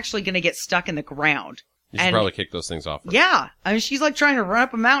just actually going to get stuck in the ground. You should And- probably kick those things off. First. Yeah. I mean, she's like trying to run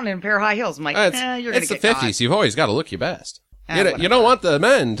up a mountain in a pair of high heels. I'm like, It's, you're going it's to the get 50s. caught. You've always got to look your best. Ah, You whatever. don't want the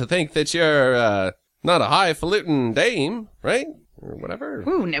men to think that you're not a highfalutin dame, right? Or whatever.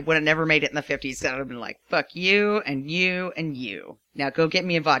 Who would have never made it in the 50s? That would have been like, fuck you and you and you. Now go get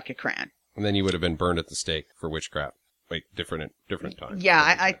me a vodka cran. And then you would have been burned at the stake for witchcraft. Wait, different time. Yeah,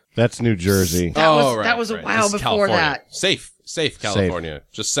 I That's New Jersey. that was a while This is before California. that. Safe California.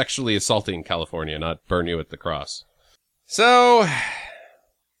 Just sexually assaulting California, not burn you at the cross. So,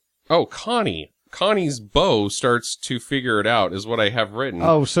 Connie. Connie's beau starts to figure it out, is what I have written.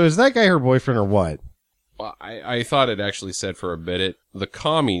 Oh, so is that guy her boyfriend or what? Well, I thought it actually said for a bit the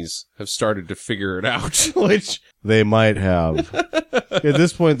commies have started to figure it out. Which they might have. At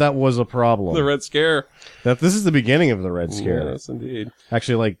this point, that was a problem. The Red Scare. That this is the beginning of the Red Scare. Yes, indeed.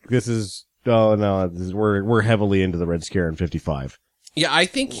 Actually, like this is. Oh no, we're heavily into the Red Scare in '55. Yeah, I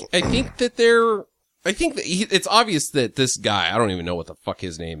think that they're. I think that it's obvious that this guy, I don't even know what the fuck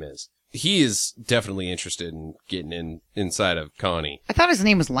his name is. He is definitely interested in getting inside of Connie. thought his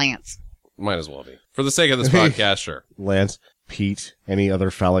name was Lance. Might as well be. For the sake of this podcast, sure. Lance, Pete, any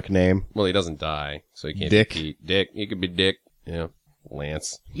other phallic name? Well, he doesn't die, so he can't Dick. be Pete. Dick. He could be Dick. Yeah.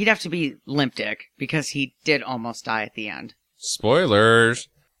 Lance. He'd have to be Limp Dick because he did almost die at the end. Spoilers.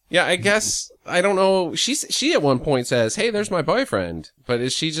 Yeah, I guess, I don't know. She at one point says, hey, there's my boyfriend. But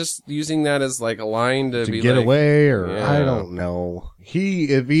is she just using that as like a line to To be get like, away, or Yeah. I don't know.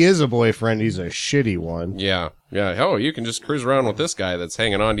 If he is a boyfriend, he's a shitty one. Yeah. Oh, you can just cruise around with this guy that's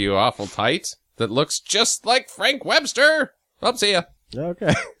hanging on to you awful tight. That looks just like Frank Webster. I'll see ya.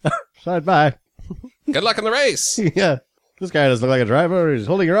 Okay, side bye. Good luck in the race. Yeah, this guy doesn't look like a driver. He's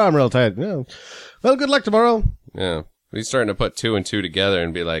holding your arm real tight. Yeah. Well, good luck tomorrow. Yeah. He's starting to put two and two together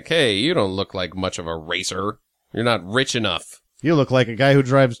and be like, hey, you don't look like much of a racer. You're not rich enough. You look like a guy who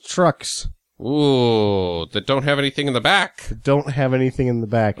drives trucks. Ooh, that don't have anything in the back. Don't have anything in the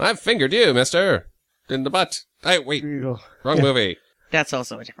back. I've fingered you, mister. In the butt. Hey, wait. Wrong movie. That's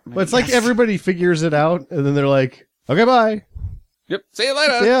also a different movie. But it's like yes. everybody figures it out, and then they're like, okay, bye. Yep. See you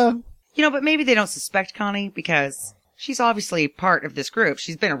later. Yeah. You know, but maybe they don't suspect Connie because she's obviously part of this group.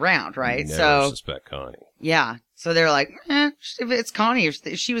 She's been around, right? Never So, suspect Connie. yeah. So they're like, if it's Connie,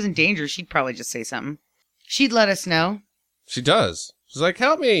 if she was in danger, she'd probably just say something. She'd let us know. She does. She's like,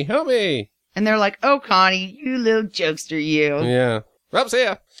 help me, help me. And they're like, oh, Connie, you little jokester, you. Yeah. Well, see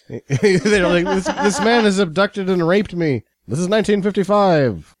ya. They're like, this man has abducted and raped me. This is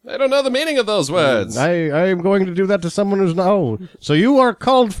 1955. I don't know the meaning of those words. I am going to do that to someone who's no. So you are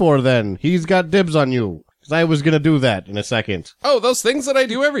called for then. He's got dibs on you. 'Cause I was going to do that in a second. Oh, those things that I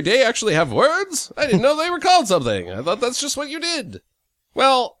do every day actually have words? I didn't know they were called something. I thought that's just what you did.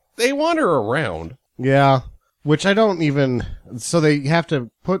 Well, they wander around. Yeah. Which I don't even... So they have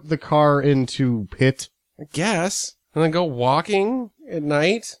to put the car into pit, I guess. And then go walking at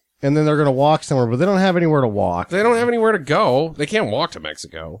night. and then they're going to walk somewhere, but they don't have anywhere to walk. They don't have anywhere to go. They can't walk to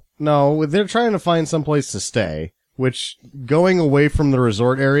Mexico. No, they're trying to find some place to stay. which going away from the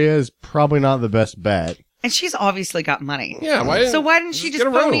resort area is probably not the best bet. And she's obviously got money. Yeah, why didn't she just get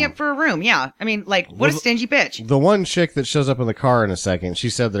a pony room? up for a room? Yeah. I mean, like, what a stingy bitch. The one chick that shows up in the car in a second, she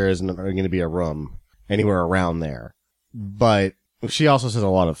said there isn't going to be a room anywhere around there. But she also says a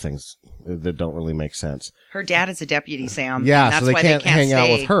lot of things that don't really make sense. Her dad is a deputy, Sam. Yeah, and that's so they why can't, they can't hang out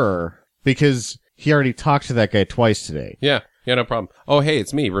stay. with her because he already talked to that guy twice today. Yeah, no problem. Oh, hey,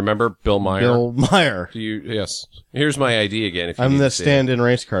 it's me. Remember Bill Meyer? Bill Meyer. Do you? Yes. Here's my ID again. If you I'm need the to see it. stand-in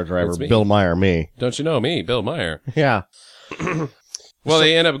race car driver, That's me. Bill Meyer, me. Don't you know me, Bill Meyer? Yeah. Well,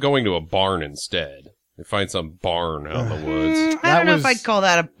 they end up going to a barn instead. They find some barn out in the woods. I That don't know was- if I'd call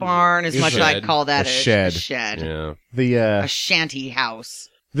that a barn as It's much a as shed. I'd call that A a shed. shed. Yeah. The A shanty house.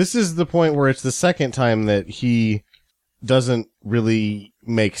 This is the point where it's the second time that he doesn't really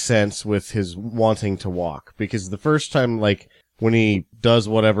make sense with his wanting to walk. Because the first time, like, when he does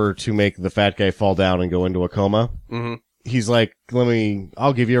whatever to make the fat guy fall down and go into a coma, Mm-hmm. he's like,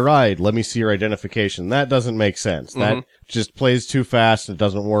 I'll give you a ride. Let me see your identification. That doesn't make sense. That just plays too fast. It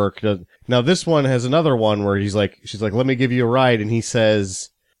doesn't work. Now this one has another one where she's like, let me give you a ride. And he says,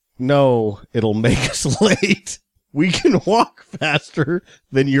 no, it'll make us late. We can walk faster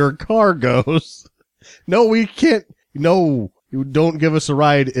than your car goes. No, we can't. No, you don't give us a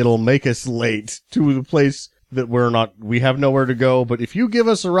ride. It'll make us late to the place that we have nowhere to go. But if you give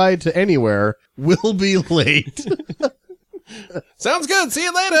us a ride to anywhere, we'll be late. Sounds good. See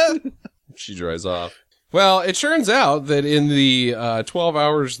you later. She drives off. Well, it turns out that in the 12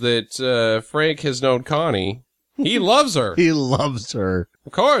 hours that Frank has known Connie, he loves her. He loves her.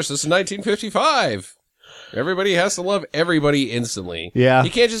 Of course, this is 1955. Everybody has to love everybody instantly. Yeah.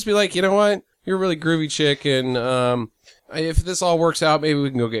 You can't just be like, you know what? You're a really groovy chick, and if this all works out, maybe we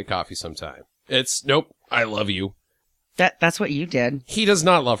can go get coffee sometime. It's, nope, I love you. That's what you did. He does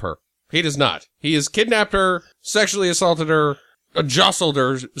not love her. He does not. He has kidnapped her, sexually assaulted her, jostled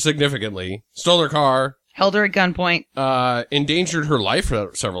her significantly, stole her car, Held her at gunpoint. endangered her life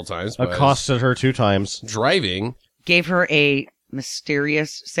several times. by Accosted her 2 times. driving. Gave her a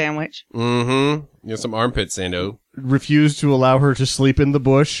mysterious sandwich. Mm-hmm. You know, some armpit sando, Refused to allow her to sleep in the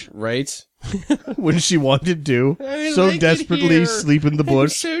bush right? when she wanted to. I So like it desperately here. sleep in the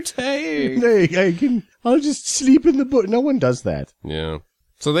bush. So tired. Hey, I'll just sleep in the bush. No one does that. Yeah.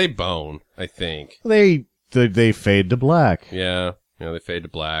 So they bone, I think. They fade to black. Yeah. They fade to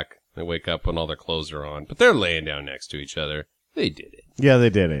black. They wake up when all their clothes are on. But they're laying down next to each other. They did it. Yeah, they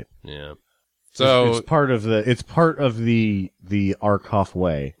did it. Yeah. So, it's part of the Arkoff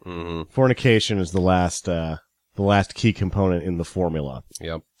way. mhm, Fornication is the last key component in the formula.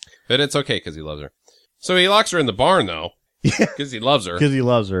 yep. But it's okay because he loves her. So he locks her in the barn, though. Yeah. Because he loves her. Because he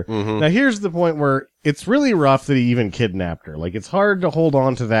loves her. Mhm. Now here's the point where it's really rough that he even kidnapped her. Like, it's hard to hold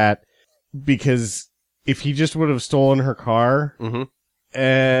on to that because if he just would have stolen her car, Mhm.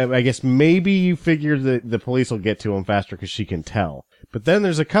 I guess maybe you figure that the police will get to him faster because she can tell. But then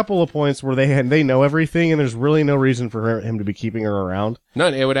there's a couple of points where they know everything and there's really no reason for him to be keeping her around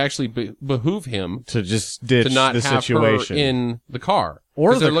None. It would actually behoove him to just ditch to not the have situation. her in the car.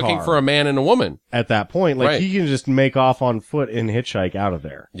 Or 'Cause they're the looking car. for a man and a woman. At that point, like, Right. he can just make off on foot and hitchhike out of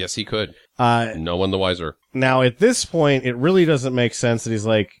there. Yes, he could. No one the wiser. Now, at this point, it really doesn't make sense that he's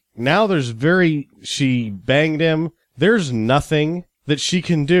like, now she banged him. There's nothing that she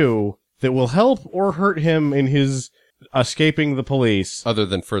can do that will help or hurt him in his escaping the police. Other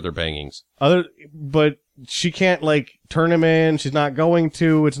than further bangings. But she can't, like, turn him in. She's not going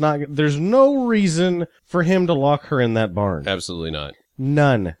to. There's no reason for him to lock her in that barn. Absolutely not.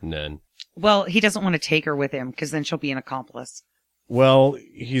 None. None. Well, he doesn't want to take her with him because then she'll be an accomplice. Well,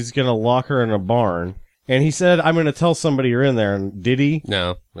 he's gonna lock her in a barn. And he said, I'm gonna tell somebody you're in there. And did he?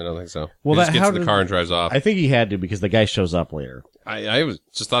 No, I don't think so. Well, he just that- gets how in the did- car and drives off. I think he had to because the guy shows up later. I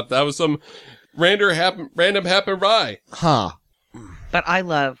just thought that was some random happen by. Huh. But I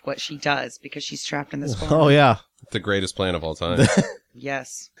love what she does because she's trapped in this barn. Oh, yeah. The greatest plan of all time.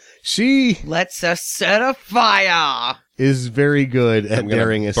 Yes. She Let's set a fire. is very good at I'm gonna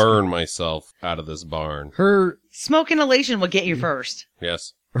daring escape. burn myself out of this barn. Her Smoke inhalation will get you first.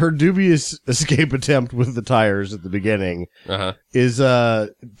 Yes. dubious escape attempt with the tires at the beginning Uh is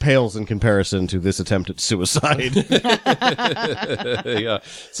pales in comparison to this attempt at suicide. huh. Yeah.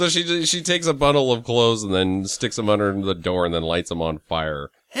 So she takes a bundle of clothes and then sticks them under the door and then lights them on fire.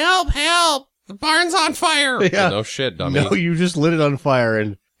 Help! Help! The barn's on fire! Yeah. No shit, dummy. No, you just lit it on fire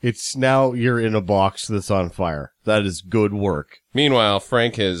and you're in a box that's on fire. That is good work. Meanwhile,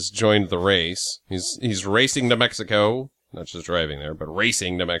 Frank has joined the race. He's racing to Mexico. Not just driving there, but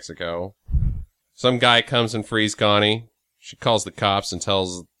racing to Mexico. Some guy comes and frees Connie. She calls the cops and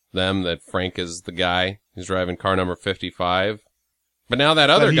tells them that Frank is the guy. He's driving car number 55. But now that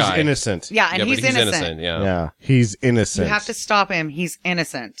But other he's guy. innocent. Yeah, and Yeah, but he's innocent. Yeah. Yeah, he's innocent. You have to stop him. He's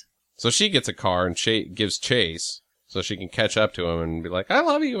innocent. So she gets a car and gives chase so she can catch up to him and be like, I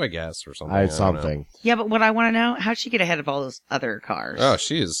love you, I guess, or something. I don't know. something. Yeah, but what I want to know, how'd she get ahead of all those other cars? Oh,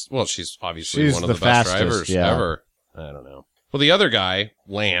 she's obviously She's one of the the best fastest, drivers yeah. ever. I don't know. Well, the other guy,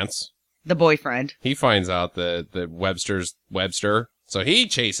 Lance, The boyfriend. he finds out that Webster's Webster, so he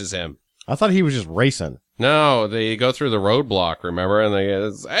chases him. I thought he was just racing. No, they go through the roadblock, remember? And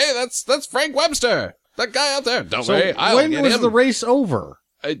hey, that's Frank Webster, that guy out there. Don't So worry, I'll when get was him. the race over?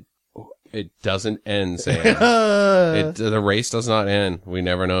 It doesn't end, Sam. Oh. The race does not end. We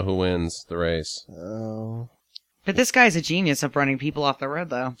never know who wins the race. But this guy's a genius of running people off the road,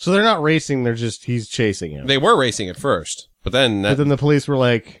 though. So they're not racing, he's chasing him. They were racing at first, but then, But then the police were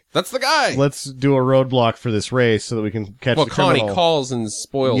like, that's the guy. let's do a roadblock for this race so that we can catch Well, the Connie criminal. calls and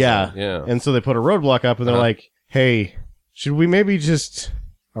spoils Yeah. him. Yeah. And so they put a roadblock up and they're Uh-huh. like, hey, should we maybe just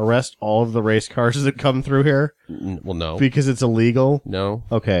arrest all of the race cars that come through here Well, no. because it's illegal? No.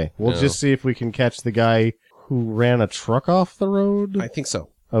 Okay, we'll No. just see if we can catch the guy who ran a truck off the road. I think so.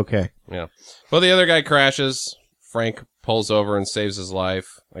 Okay. Yeah. Well, the other guy crashes. Frank pulls over and saves his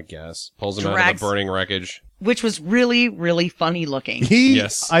life, I guess. Pulls him out of Drags- the burning wreckage. Which was really, really funny looking.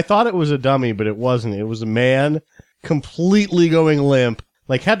 Yes. I thought it was a dummy, but it wasn't. It was a man completely going limp.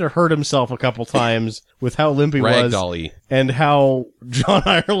 Like, had to hurt himself a couple times with how limp he was. Ragdolly. And how John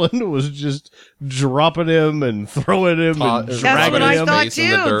Ireland was just dropping him and throwing him and That's dragging what I him. thought Face in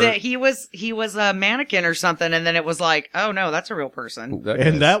the too. dirt. That he was a mannequin or something, and then it was like, oh no, that's a real person.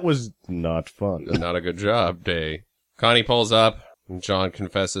 And that was not fun. Not a good job, Day. Connie pulls up, and John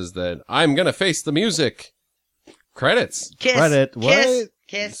confesses that I'm gonna face the music. Credits. Kiss, Credit. kiss, What?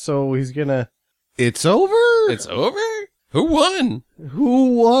 kiss. So he's gonna... It's over? It's over? Who won?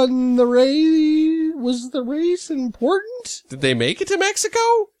 Who won the race? Was the race important? Did they make it to Mexico?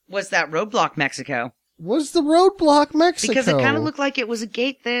 Was that roadblock Mexico? Was the roadblock Mexico? Because it kind of looked like it was a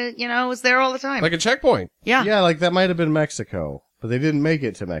gate that was there all the time. Like a checkpoint. yeah. Yeah, like that might have been Mexico, but they didn't make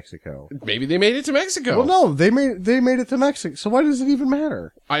it to Mexico. Maybe they made it to Mexico. Well, no, they made it to Mexico. So why does it even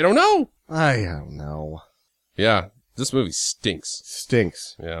matter? I don't know. I don't know. Yeah, this movie stinks.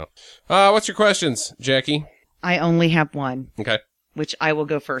 Stinks. Yeah. What's your questions, Jackie? I only have one, Okay. which I will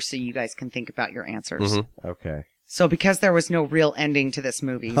go first so you guys can think about your answers. Mhm. Okay. So because there was no real ending to this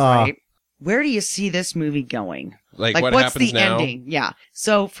movie, Ah. right? Where do you see this movie going? Like what what's happens the now? ending? Yeah.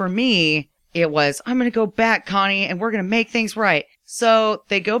 So for me, it was, I'm going to go back, Connie, and we're going to make things right. So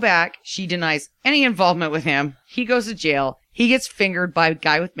they go back. She denies any involvement with him. He goes to jail. He gets fingered by a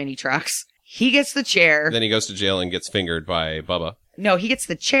guy with mini trucks. He gets the chair. Then he goes to jail and gets fingered by Bubba. No, he gets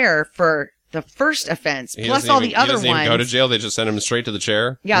the chair for the first offense, He plus doesn't all even- the other He doesn't ones. even go to jail. They just send him straight to the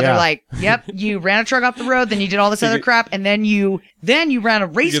chair. Yeah, Yeah. they're like, yep, you ran a truck off the road, then you did all this other crap, and then you ran a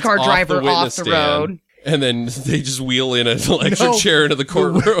He race gets car off driver witness off the stand, road. And then they just wheel in an electric No. chair into the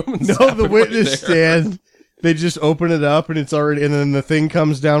courtroom. and No, stop the him witness right there. stand. They just open it up and it's already, and then the thing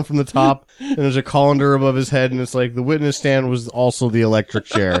comes down from the top and there's a colander above his head and it's like the witness stand was also the electric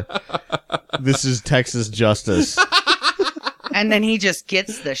chair. This is Texas justice. And then he just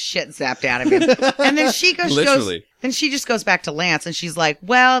gets the shit zapped out of him. And then Literally. then she just goes back to Lance and she's like,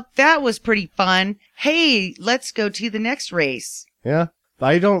 well, that was pretty fun. Hey, let's go to the next race. Yeah.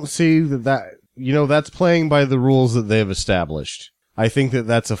 I don't see that's playing by the rules that they've established. I think that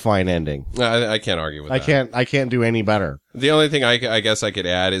that's a fine ending. I can't argue with I that. can't do any better. The only thing I guess I could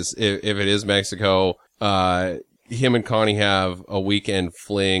add is if it is Mexico, him and Connie have a weekend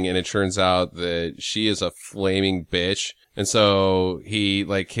fling, and it turns out that she is a flaming bitch. And so he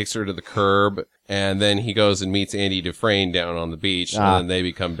kicks her to the curb, and then he goes and meets Andy Dufresne down on the beach, and then they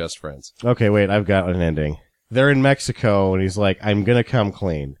become best friends. Okay, wait, I've got an ending. They're in Mexico, and he's like, I'm gonna come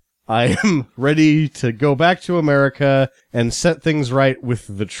clean. I am ready to go back to America and set things right with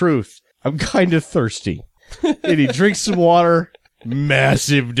the truth. I'm kind of thirsty. And he drinks some water.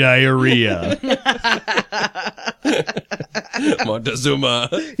 Massive diarrhea. Montezuma.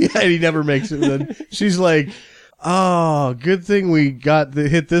 Yeah, and he never makes it. And then she's like, oh, good thing we got to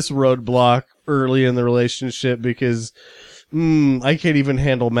hit this roadblock early in the relationship because I can't even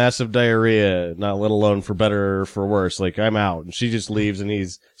handle massive diarrhea, not let alone for better or for worse. Like, I'm out. And she just leaves, and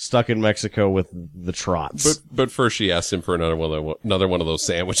he's stuck in Mexico with the trots. But first she asks him for another one of those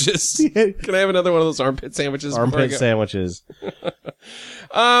sandwiches. Can I have another one of those armpit sandwiches? before I Armpit go? sandwiches.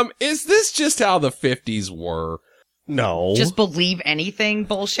 Is this just how the 50s were? No. Just believe anything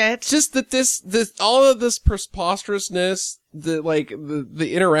bullshit. Just that this all of this preposterousness, the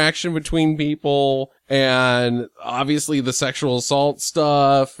interaction between people, and obviously the sexual assault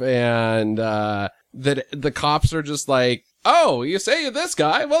stuff, and that the cops are just like, oh, you say you're this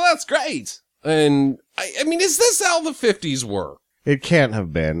guy? Well, that's great. And I mean, is this how the 50s were? It can't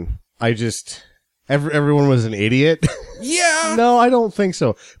have been. Everyone was an idiot. Yeah. No, I don't think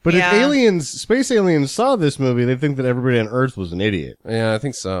so. But Yeah. if space aliens saw this movie, they'd think that everybody on Earth was an idiot. Yeah, I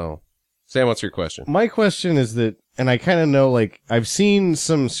think so. Sam, what's your question? My question is that, and I kind of know, like, I've seen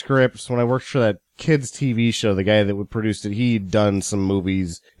some scripts when I worked for that kids TV show, the guy that would produce it, he'd done some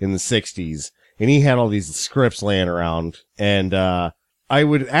movies in the 60s, and he had all these scripts laying around, and, I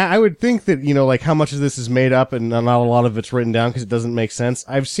would think that, you know, like, how much of this is made up and not a lot of it's written down because it doesn't make sense.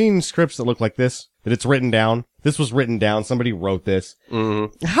 I've seen scripts that look like this, that it's written down. This was written down. Somebody wrote this.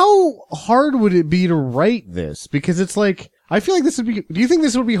 Mm-hmm. How hard would it be to write this? Because it's like, I feel like do you think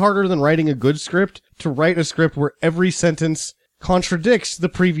this would be harder than writing a good script? To write a script where every sentence contradicts the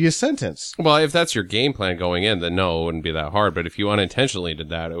previous sentence? Well, if that's your game plan going in, then no, it wouldn't be that hard. But if you unintentionally did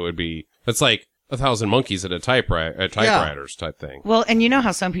that, it's like 1,000 monkeys at a typewriters type thing. Well, and you know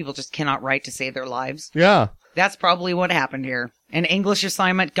how some people just cannot write to save their lives? Yeah. That's probably what happened here. An English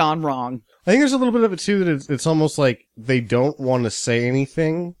assignment gone wrong. I think there's a little bit of it too that it's almost like they don't want to say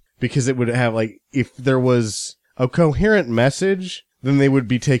anything because it would have, like, if there was a coherent message, then they would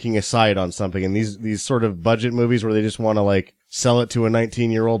be taking a side on something. And these sort of budget movies where they just want to, like, sell it to a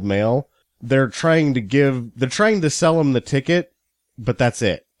 19-year-old male, they're trying to sell him the ticket, but that's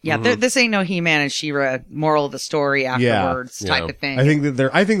it. Yeah, this ain't no He-Man and She-Ra moral of the story afterwards type of thing. I think that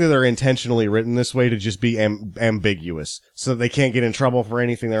they're intentionally written this way to just be ambiguous, so that they can't get in trouble for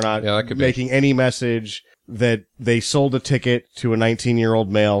anything. They're not that could be. making any message that they sold a ticket to a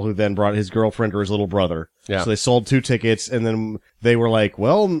 19-year-old male who then brought his girlfriend or his little brother. Yeah. So they sold 2 tickets, and then they were like,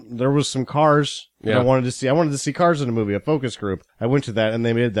 well, there was some cars that I wanted to see cars in a movie, a focus group. I went to that, and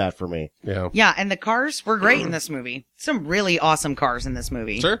they did that for me. Yeah. Yeah, and the cars were great in this movie. Some really awesome cars in this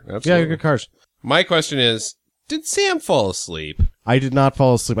movie. Sure. Absolutely. Yeah, good cars. My question is, did Sam fall asleep? I did not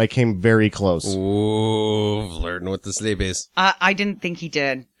fall asleep. I came very close. Ooh, flirting with the sleepies. I didn't think he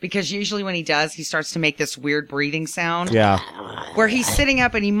did, because usually when he does, he starts to make this weird breathing sound. Yeah. Where he's sitting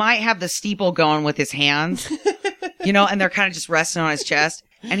up and he might have the steeple going with his hands, you know, and they're kind of just resting on his chest.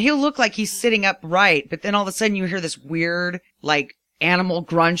 And he'll look like he's sitting upright, but then all of a sudden you hear this weird, like, animal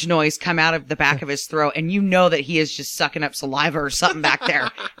grunge noise come out of the back of his throat, and you know that he is just sucking up saliva or something back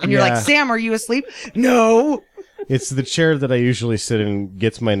there. And you're Yeah. like, Sam, are you asleep? No. It's the chair that I usually sit in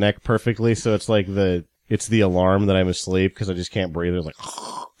gets my neck perfectly, so it's like it's the alarm that I'm asleep because I just can't breathe. It's like,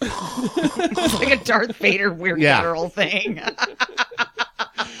 It's like a Darth Vader weird guttural thing.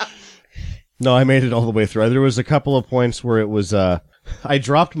 no, I made it all the way through. There was a couple of points where it was, I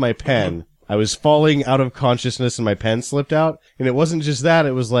dropped my pen. I was falling out of consciousness and my pen slipped out. And it wasn't just that,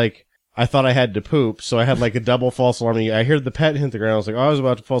 it was like, I thought I had to poop, so I had like a double false alarm. I heard the pen hit the ground. I was like, oh, I was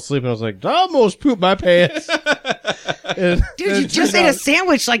about to fall asleep, and I was like, I almost pooped my pants. And Dude, you just ate a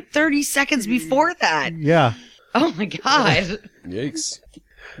sandwich like 30 seconds before that. Yeah. Oh my God. Yikes.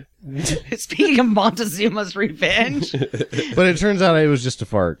 Speaking of Montezuma's revenge. But it turns out it was just a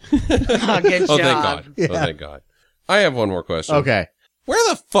fart. Oh, good Oh, job. thank God. Oh, thank God. I have one more question. Okay.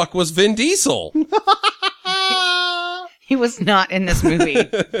 Where the fuck was Vin Diesel? He was not in this movie.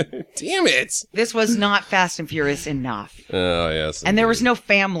 Damn it. This was not Fast and Furious enough. Oh, yes. And there was no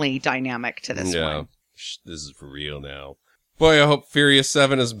family dynamic to this one. This is for real now. Boy, I hope Furious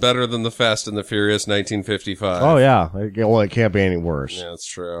 7 is better than the Fast and the Furious 1955. Oh, yeah. Well, it can't be any worse. Yeah, that's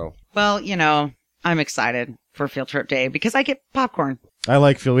true. Well, you know, I'm excited for Field Trip Day because I get popcorn. I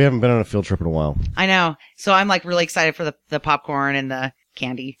like field. We haven't been on a field trip in a while. I know. So I'm like really excited for the popcorn and the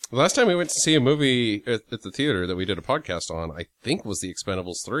candy. The last time we went to see a movie at the theater that we did a podcast on, I think was The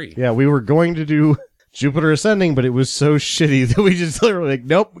Expendables 3. Yeah, we were going to do Jupiter Ascending, but it was so shitty that we just literally like,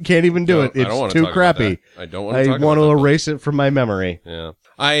 nope, can't even do it. I don't wanna It's too talk about crappy. that. I don't want to I talk want about to that. erase it from my memory. Yeah.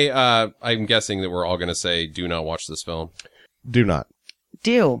 I'm guessing that we're all going to say, do not watch this film. Do not.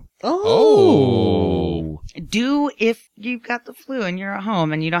 Do. Oh. Do if you've got the flu and you're at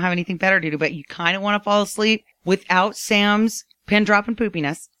home and you don't have anything better to do, but you kind of want to fall asleep without Sam's pin dropping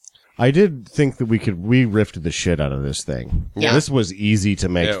poopiness. I did think that we riffed the shit out of this thing. Yeah. This was easy to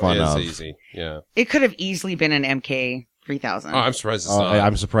make fun It of. is easy. Yeah. It could have easily been an MK 3000. Oh, I'm surprised it's not.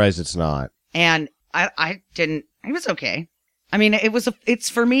 I'm surprised it's not. And I didn't, it was okay. I mean, it's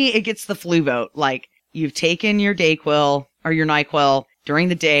for me, it gets the flu vote. Like, you've taken your Dayquil or your NyQuil during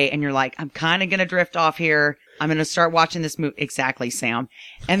the day and you're like, I'm kind of going to drift off here. I'm going to start watching this movie. Exactly, Sam.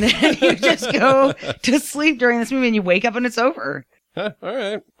 And then you just go to sleep during this movie and you wake up and it's over. Huh, all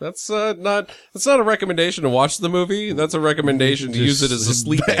right. That's not a recommendation to watch the movie. That's a recommendation to use it as a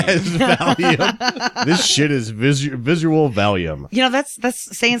sleep aid. As Valium. This shit is visual Valium. You know,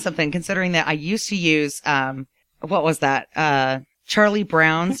 that's saying something, considering that I used to use, what was that? Charlie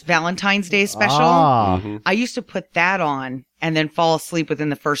Brown's Valentine's Day special. Ah. I used to put that on and then fall asleep within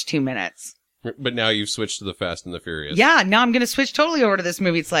the first 2 minutes. But now you've switched to the Fast and the Furious. Yeah, now I'm going to switch totally over to this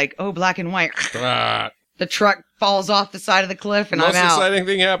movie. It's like, oh, black and white. Ah. The truck falls off the side of the cliff and Most I'm out. exciting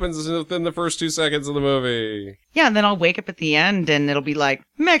thing happens within the first 2 seconds of the movie. Yeah, and then I'll wake up at the end and it'll be like,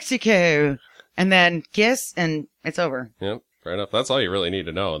 Mexico. And then kiss and it's over. Yep, fair enough. That's all you really need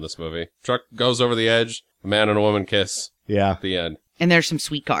to know in this movie. Truck goes over the edge, a man and a woman kiss. Yeah. The end. And there's some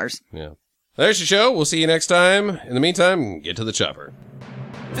sweet cars. Yeah. There's your show. We'll see you next time. In the meantime, get to the chopper.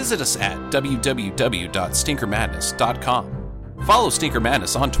 Visit us at www.stinkermadness.com. Follow Stinker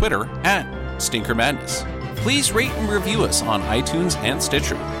Madness on Twitter @Stinker Madness. Please rate and review us on iTunes and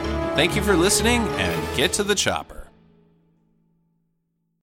Stitcher. Thank you for listening, and get to the chopper.